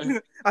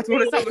don't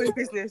want to start my own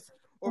business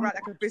or write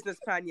like a business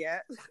plan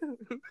yet.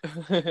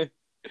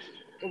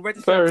 Or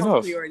register a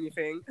company or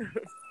anything.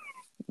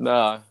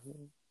 Nah,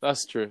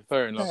 that's true.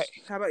 Fair enough. Right.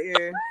 How about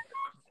you?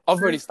 I've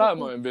already started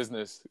my own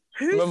business.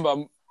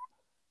 Remember,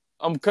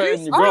 I'm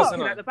cutting your grass, in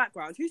the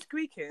background. Who's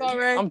squeaking?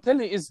 Sorry. I'm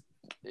telling you,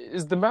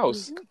 it's the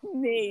mouse.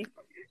 Me.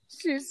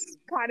 She's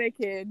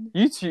panicking.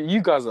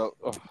 You guys are...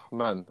 Oh,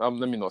 man.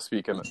 Let me not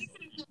speak, innit?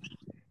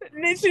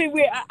 Literally,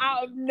 we're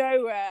out of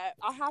nowhere.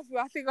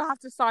 I think I have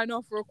to sign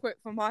off real quick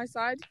from my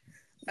side.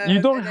 You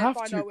don't have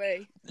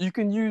to. You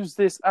can use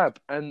this app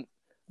and...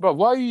 Bro,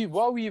 why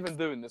are we even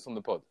doing this on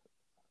the pod?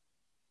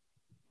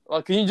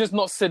 Like, can you just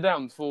not sit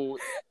down for...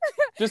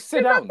 Just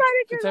sit down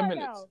for 10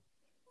 minutes. Now.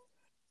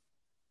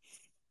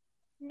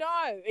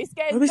 No, it's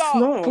getting dark.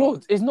 Not.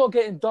 Claude, it's not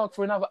getting dark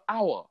for another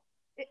hour.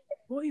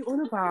 What are you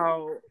on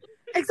about?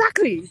 That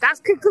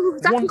can go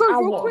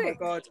real quick.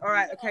 Oh my god. All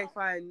right, okay,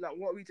 fine. Like,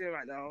 what are we doing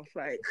right now?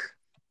 Like...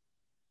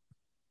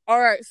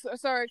 All right,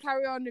 sorry,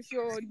 carry on with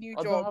your new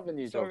job. I don't have a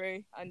new job.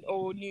 Sorry, and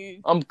all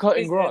new... I'm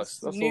cutting grass.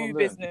 That's new what I'm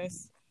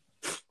business.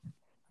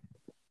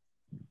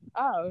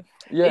 Oh,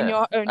 yeah. In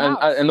your own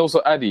house. And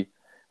also Addy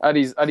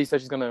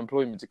said she's going to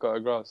employ me to cut her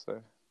grass,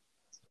 so...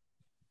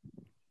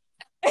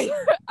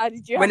 Addy,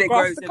 do you have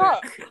grass to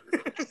cut?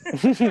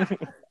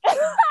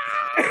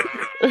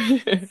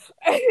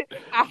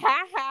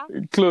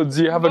 Claude,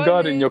 do you have a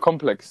garden in your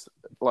complex?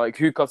 Like,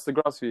 who cuts the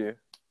grass for you?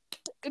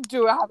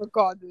 Do I have a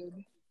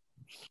garden?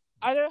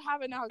 I don't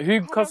have an garden.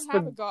 Who cuts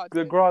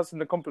the grass in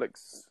the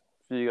complex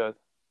for you guys?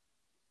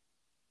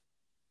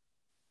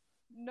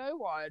 No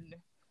one.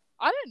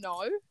 I don't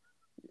know.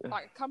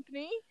 Like a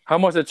company? How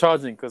much they're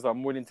charging? Because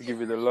I'm willing to give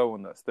you the low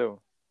on that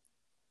still.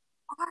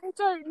 I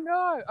don't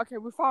know. Okay,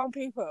 we found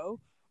people.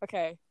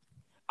 Okay.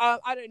 I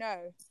don't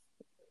know.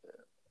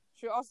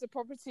 Should I ask the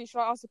property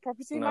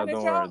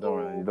manager? Don't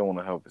worry. You don't want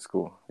to help. It's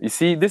cool. You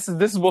see, this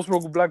is what's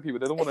wrong with black people.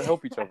 They don't want to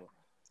help each other.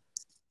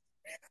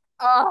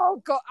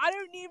 Oh, God. I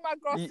don't need my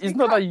grass. It's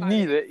not that you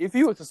need it. If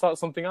you were to start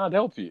something, I'd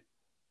help you.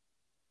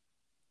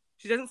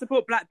 She doesn't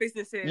support black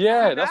businesses.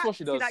 Yeah, that's what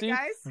she does. See?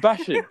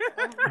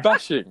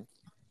 Bashing.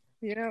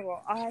 You know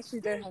what? I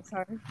actually don't have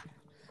time.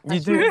 You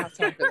do have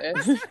time for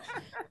this.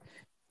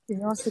 You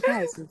know, ask the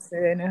guys and say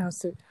they know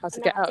how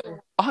to get out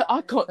there.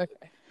 I can't...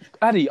 Okay.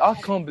 Addy, I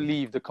can't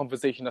believe the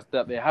conversation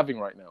that they're having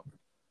right now.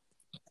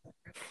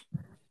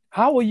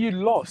 How are you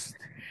lost?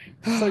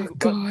 Oh,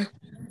 God.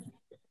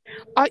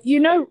 You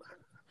know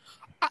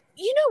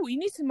what? You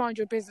need to mind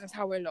your business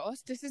how we're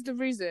lost. This is the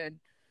reason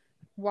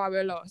why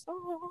we're lost.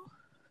 Oh,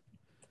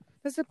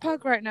 there's a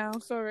pug right now.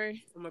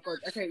 Sorry. Oh, my God.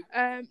 Okay.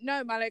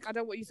 No, Malik, I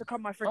don't want you to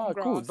cut my freaking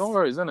grass. Cool. Don't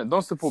worry, isn't it?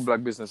 Don't support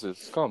black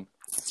businesses. Come.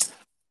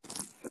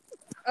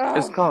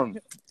 It's calm.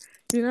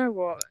 You know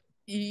what?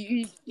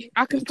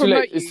 I can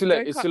promote you. It's too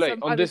late. It's too late.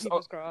 On this,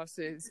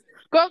 grasses.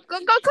 Go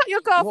cut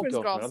your girlfriend's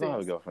grasses. I don't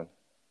have a girlfriend.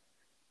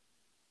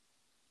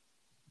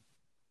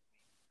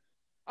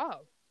 Oh,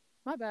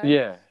 my bad.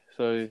 Yeah.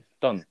 So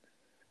done.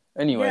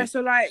 Anyway. Yeah.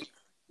 So like,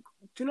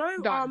 do you know?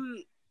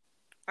 Done.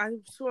 I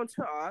saw on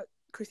Twitter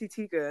Chrissy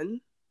Teigen.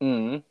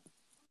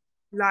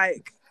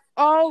 Like,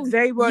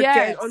 they were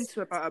getting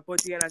onto about her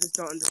body, and I just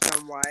don't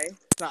understand why.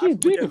 Like, she's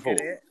beautiful. Don't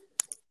get it.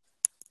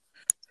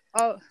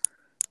 Oh.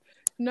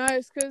 No,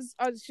 it's because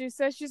she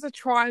says she's a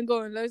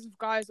triangle and loads of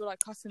guys were like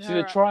cussing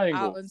her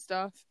out and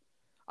stuff.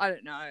 I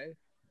don't know.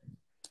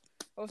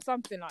 Or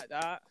something like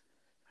that.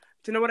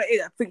 Do you know what it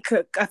is? I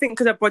think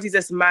because her body's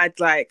just mad,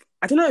 like,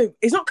 I don't know.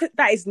 It's not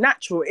that it's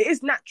natural. It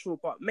is natural,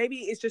 but maybe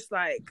it's just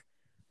like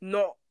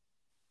not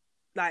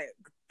like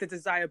the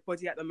desired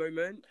body at the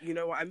moment. You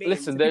know what I mean?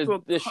 Listen,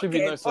 So there should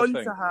be no such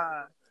thing.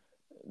 Her.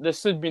 There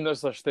should be no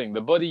such thing.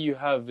 The body you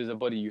have is a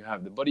body you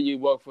have. The body you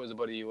work for is a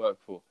body you work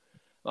for.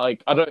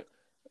 Like, I don't.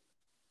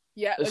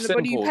 Yeah, it's and the simple.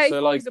 body you pay so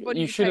for like, is the body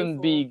you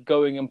shouldn't be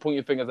going and pointing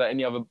your fingers at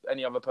any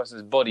other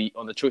person's body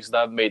on the choices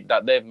that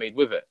they've made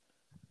with it.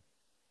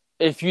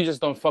 If you just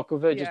don't fuck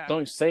with it, just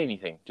don't say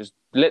anything. Just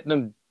let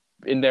them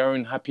in their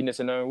own happiness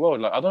in their own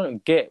world. Like, I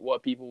don't get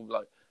what people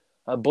like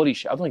body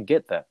shit. I don't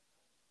get that.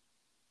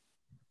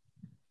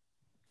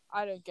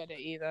 I don't get it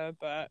either,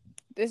 but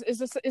this is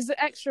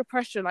the extra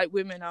pressure like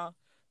women are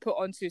put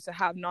onto to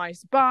have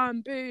nice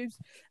bum, boobs,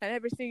 and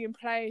everything in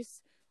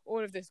place,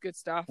 all of this good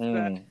stuff.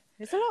 But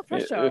it's a lot of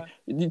pressure.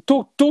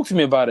 Talk to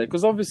me about it,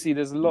 because obviously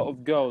there's a lot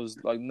of girls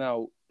like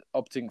now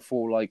opting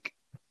for like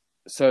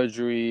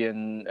surgery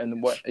and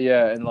stuff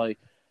like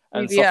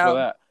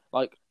that.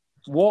 Like,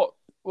 what?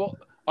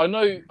 I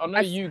know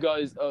you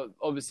guys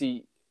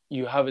obviously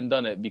you haven't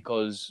done it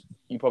because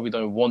you probably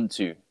don't want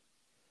to,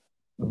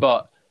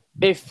 but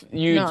if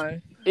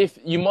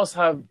you must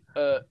have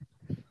a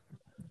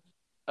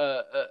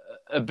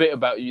bit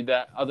about you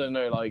that I don't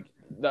know, like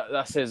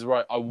that says,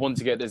 right, I want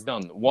to get this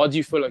done. Why do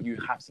you feel like you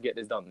have to get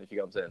this done? If you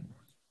get what I'm saying.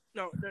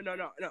 No.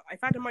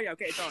 If I had the money, I'll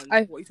get it done.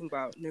 What are you talking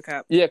about? No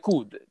cap. Yeah,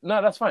 cool.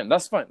 No, that's fine.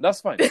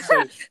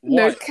 So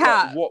no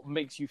cap. What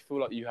makes you feel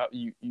like you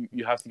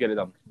have to get it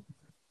done?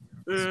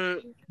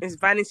 It's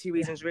vanity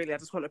reasons, really. I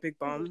just want a big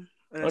bum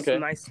and a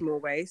nice small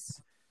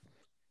waist.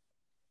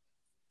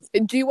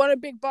 Do you want a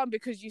big bum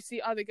because you see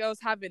other girls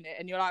having it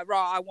and you're like,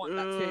 right, I want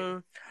that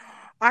too?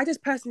 I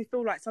just personally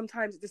feel like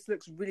sometimes it just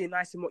looks really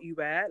nice in what you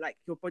wear. Like,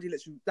 your body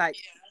looks like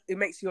it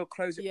makes your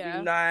clothes look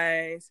really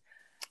nice.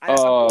 I've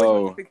always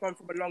wanted a big bum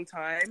for a long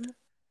time.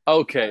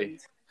 Okay.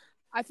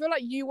 I feel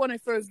like you want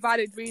it for a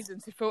valid reason,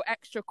 to feel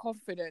extra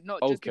confident,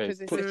 not just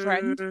because it's a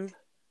trend.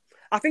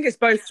 I think it's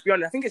both, to be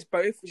honest. I think it's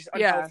both, which is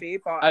unhealthy,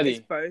 but Addy.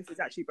 It's both. It's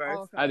actually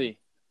both. Okay. Addy.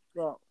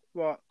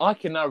 What? I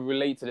can now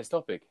relate to this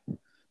topic.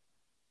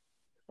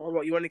 Or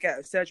what, you want to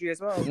get surgery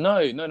as well?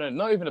 No,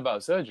 not even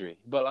about surgery.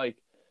 But like,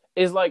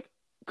 it's like,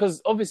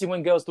 because obviously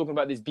when girls talking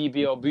about this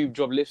BBL, boob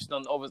job lifts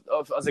done,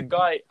 as a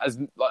guy, as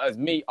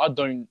me, I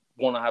don't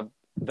want to have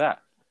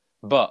that.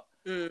 But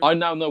I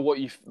now know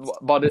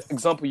by the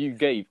example you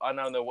gave, I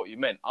now know what you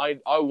meant. I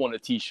want a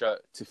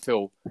t-shirt to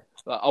fill,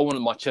 like, I wanted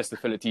my chest to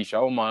fill a t-shirt.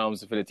 I want my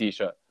arms to fill a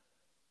t-shirt.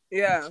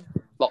 Yeah.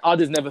 Like, I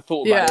just never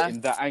thought about it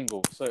in that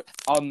angle. So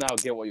I'll now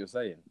get what you're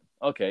saying.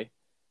 Okay.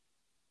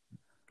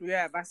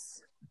 Yeah,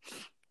 that's...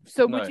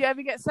 So would you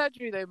ever get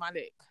surgery though,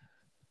 Malik?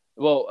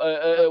 Well,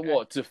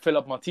 what, to fill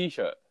up my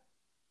t-shirt?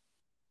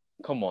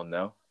 Come on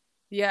now.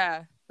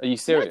 Yeah. Are you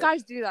serious? Yeah,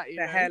 guys do that,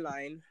 Their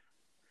hairline.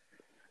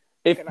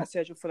 If get that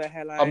surgery for their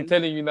hairline. I'm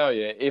telling you now,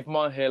 if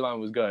my hairline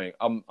was going,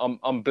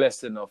 I'm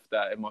blessed enough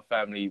that in my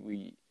family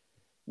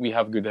we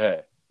have good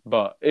hair.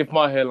 But if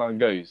my hairline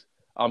goes,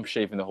 I'm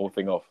shaving the whole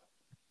thing off.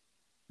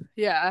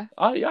 Yeah.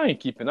 I ain't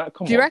keeping that.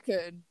 Come on. Do you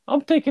reckon?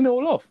 I'm taking it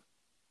all off.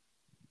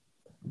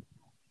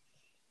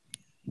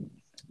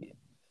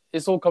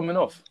 It's all coming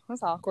off.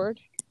 That's awkward.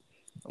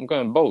 I'm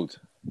going bald.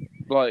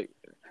 Like,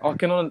 I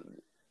can...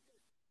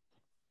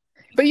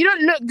 But you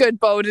don't look good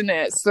bald in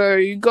it, so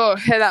you got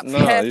hair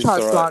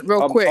transplant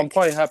real quick. I'm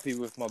quite happy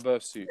with my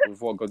birth suit, with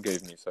what God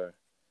gave me, so...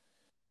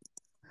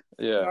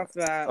 Yeah,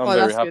 I'm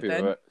very happy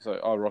with it, so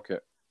I'll rock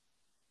it.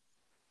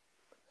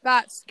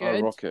 That's good.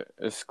 I'll rock it.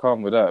 It's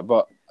calm with that.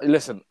 But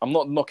listen, I'm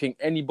not knocking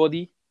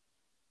anybody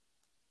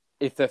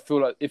if they feel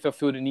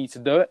the need to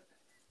do it.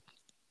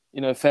 You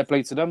know, fair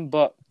play to them,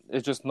 but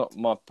it's just not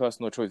my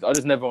personal choice. I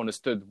just never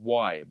understood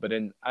why. But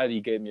then Ali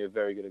gave me a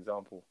very good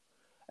example,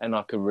 and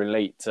I could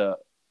relate to...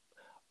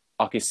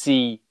 I can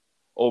see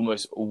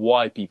almost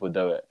why people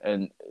do it.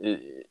 And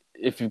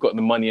if you've got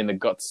the money and the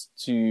guts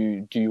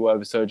to do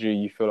whatever surgery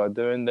you feel like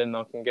doing, then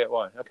I can get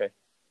why. Okay.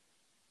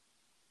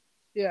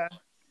 Yeah.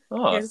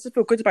 Yeah, just to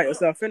feel good about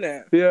yourself,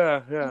 innit?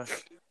 Yeah.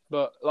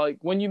 But like,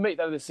 when you make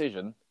that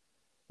decision,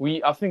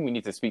 I think we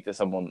need to speak to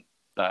someone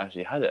that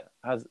actually has it,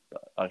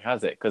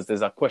 because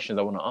there's questions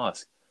I want to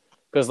ask.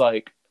 Because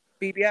like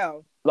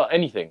BBL, like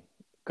anything.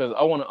 Because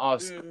I want to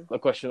ask the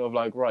question of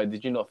like, right,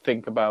 did you not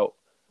think about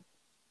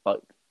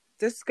like?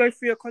 Just go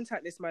through your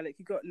contact list, Malik.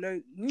 You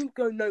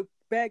know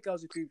bare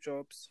girls with boob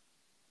jobs.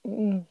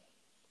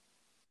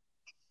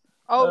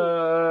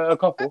 A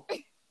couple.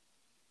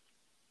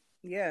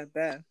 Yeah,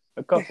 bare.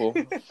 A couple.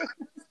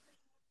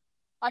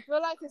 I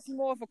feel like it's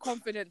more of a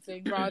confident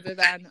thing rather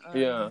than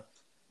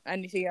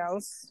anything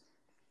else.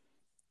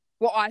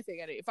 What I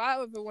think, Eddie. If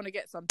I ever want to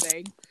get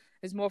something,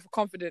 it's more of a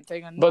confident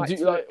thing. And but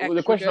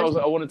the question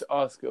I wanted to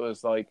ask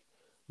was like,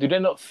 do they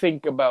not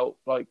think about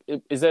like,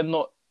 is there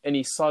not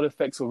any side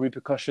effects or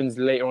repercussions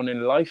later on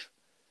in life,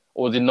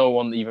 or did no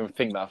one even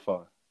think that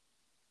far?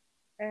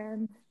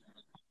 I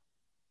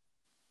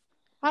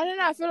don't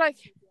know.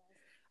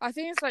 I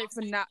think it's like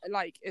for now,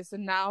 like it's a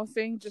now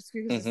thing, just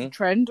because it's a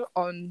trend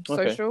on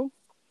social,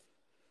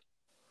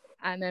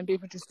 and then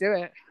people just do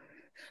it.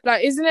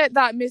 Like, isn't it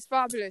that Miss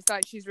Fabulous?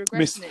 Like, she's regressing.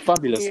 Miss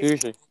Fabulous, who is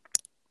she?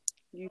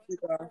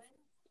 YouTuber.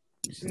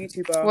 She's a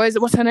YouTuber. What is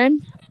it? What's her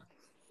name?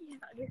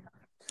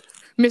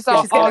 Miss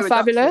Yeah, R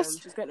Fabulous.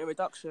 She's getting a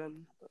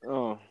reduction.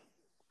 Oh.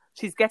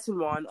 She's getting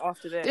one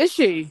after this. Is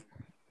she?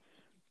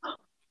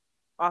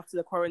 After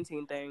the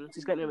quarantine thing,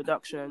 she's getting a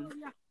reduction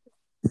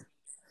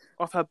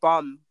off her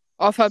bum.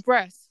 Off her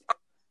breast?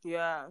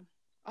 Yeah.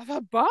 Off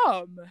her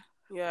bum?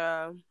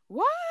 Yeah.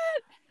 What?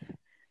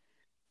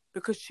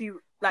 Because she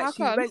How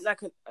she comes? went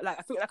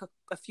I think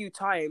a few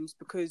times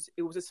because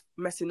it was just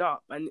messing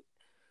up, and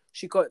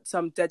she got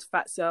some dead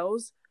fat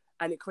cells,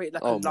 and it created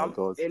like Oh a my lump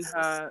God.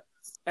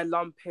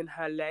 in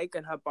her leg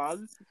and her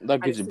bum. That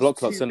And gives you it's blood just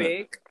clots, too innit?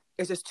 big.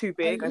 It's just too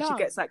big, and she lump?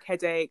 gets like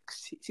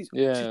headaches. She's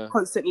Yeah.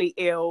 constantly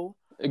ill.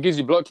 It gives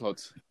you blood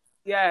clots.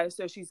 Yeah,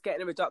 so she's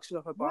getting a reduction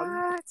of her bum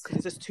What? because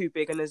it's just too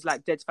big, and there's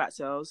like dead fat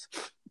cells.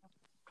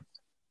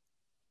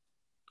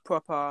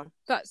 Proper.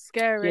 That's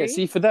scary. Yeah,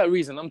 see, for that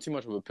reason, I'm too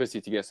much of a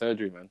pussy to get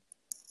surgery, man.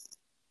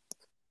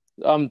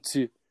 I'm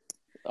too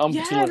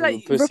much of a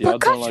pussy. I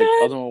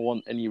don't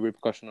want any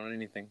repercussion on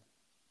anything.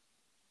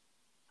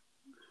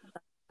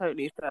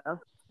 Totally fair.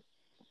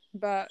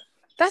 But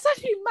that's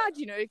actually mad,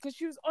 you know, because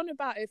she was on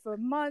about it for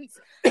months.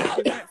 She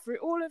went through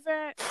all of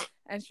it,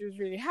 and she was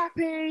really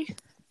happy.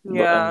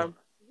 Yeah.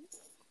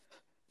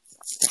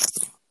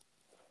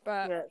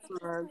 But Yeah, it's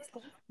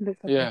mad.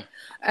 Yeah.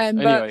 But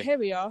Anyway. here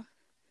we are.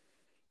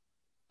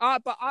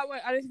 But I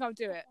don't think I'll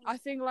do it. I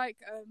think like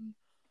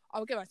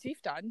I'll get my teeth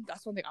done.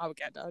 That's one thing I would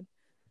get done.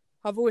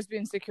 I've always been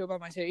insecure about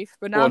my teeth,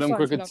 but now Well, that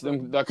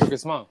crooked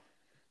smile.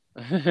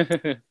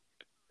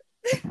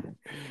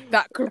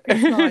 That crooked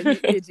smile, you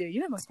idiot. You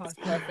know my smile's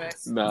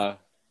perfect. Nah.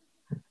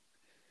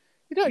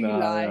 You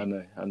lie. I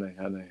know.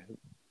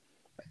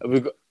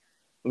 Have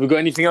we got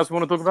anything else we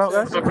want to talk about?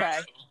 Guys? Okay.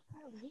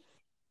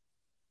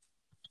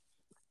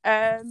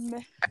 I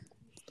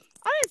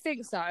don't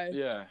think so.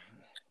 Yeah.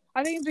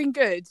 I think it's been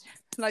good,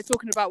 like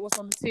talking about what's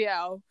on the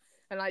TL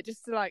and like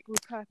just to like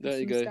repurpose. There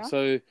you some go. stuff.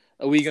 So,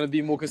 are we gonna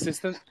be more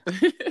consistent?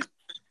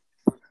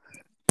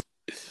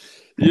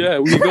 Yeah,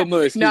 we got no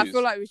excuse. No, I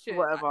feel like we should.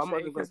 Whatever, I'm not actually,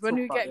 even because gonna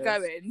when we talk get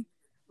about this. going,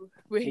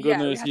 we We've got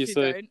no we excuse,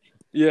 actually so- don't.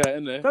 Yeah,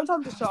 innit? Don't tell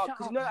me to shut up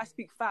because you know I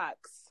speak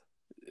facts.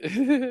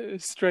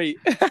 Straight.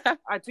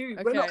 I do.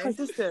 We're not Okay.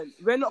 consistent.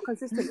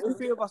 All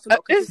three of us are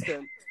not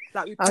consistent.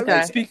 Like we post Okay.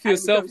 it Speak for and we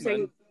yourself, don't say-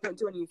 man. Don't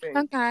do anything.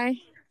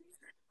 Okay.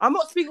 I'm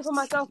not speaking for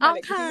myself,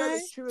 Malik, because you know Okay.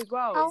 it's true as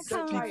well. Okay. Don't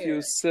Speak try for it.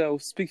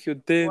 yourself. Speak your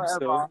damn Whatever.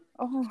 self.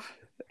 Oh,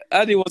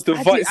 Addy wants to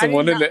fight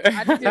someone, I did innit?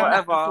 that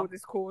Whatever. before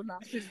this call. Now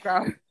she's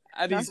grown.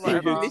 Addy's That's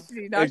whatever. triggered.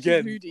 Literally, now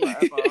Again. she's moody.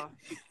 Whatever.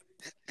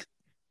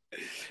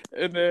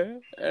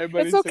 Innit?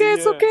 Everybody It's okay. say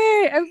It's yeah.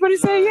 okay. Everybody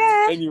say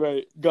yeah.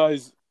 Anyway,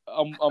 guys,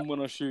 I'm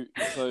gonna shoot.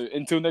 So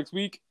until next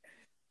week,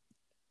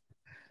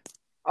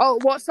 Oh,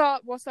 what's our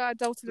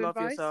adulting Love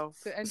advice? yourself.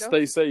 To end off?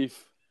 stay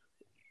safe.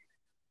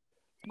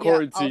 Yeah,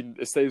 Quarantine,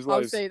 it saves I'll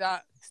lives. say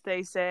that.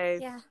 Stay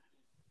safe. Yeah.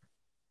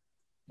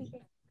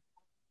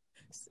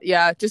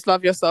 Yeah, just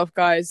love yourself,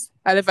 guys.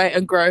 Elevate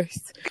and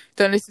growth.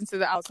 Don't listen to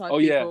the outside Oh,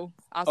 yeah. people.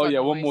 Oh outside yeah,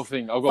 one noise. more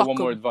thing. I've got Fuck one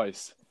more 'em.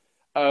 advice.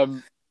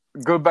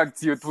 Go back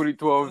to your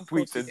 2012 Of tweets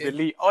course and you do.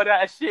 delete all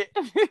that shit.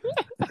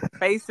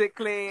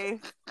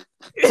 Basically.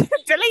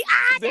 Delete.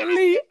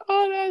 Delete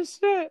all that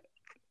shit.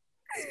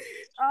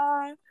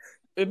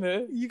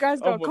 Innit? You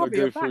guys I'm got a gonna copy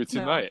go of through facts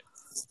now. tonight.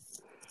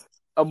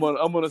 I'm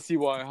gonna see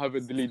why I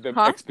haven't deleted them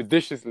Huh?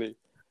 expeditiously.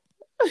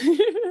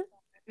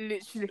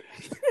 Literally.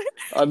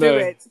 I Do know.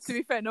 it. To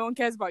be fair, no one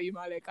cares about you,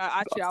 Malik.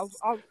 I'll To be I'll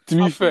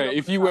fair, pull up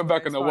if the you chat went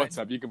back on when the it's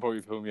fine. WhatsApp, you can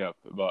probably pull me up.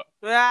 But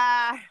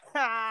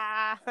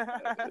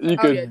you Oh,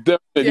 could yeah.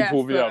 definitely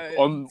pull me up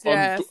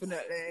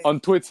Definitely. on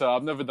Twitter.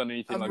 I've never done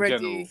anything I'm like ready.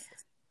 general.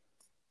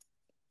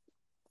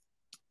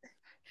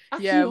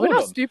 Yeah, Actually, we're not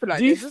hold on. stupid like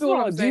Do you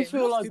this.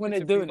 feel like when they're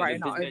doing it, they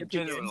generalize?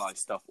 generalize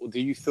stuff, or do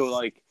you feel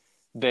like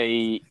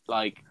they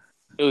like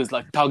it was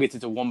like targeted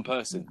to one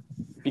person?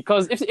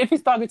 Because if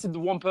it's targeted to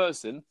one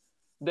person,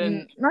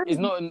 then it's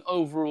not an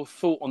overall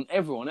thought on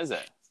everyone, is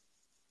it?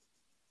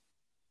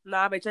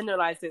 Nah, they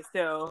generalised it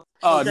still.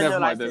 Oh, They never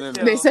mind. generalised it Then,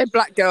 still. They say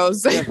black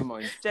girls. never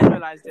mind.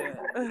 Generalised it.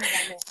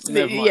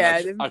 Never mind.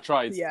 Yeah, I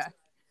tried. yeah.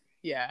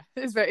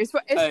 It's very. It's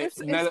for. It's, Hey, it's,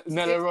 it's,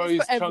 Nella it's Rose,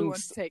 for everyone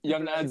Chunks, to take.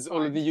 Young Ads,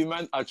 all of you,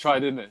 man. I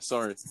tried, innit?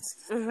 Sorry.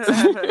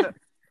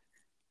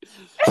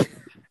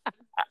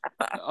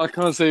 I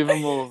can't say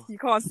even more. You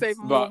can't save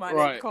them all, But, man.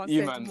 right, You can't you,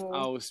 save man. them all.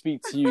 I will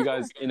speak to you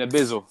guys in a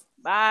bizzle.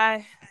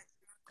 Bye.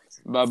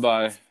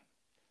 Bye-bye.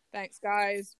 Thanks, guys.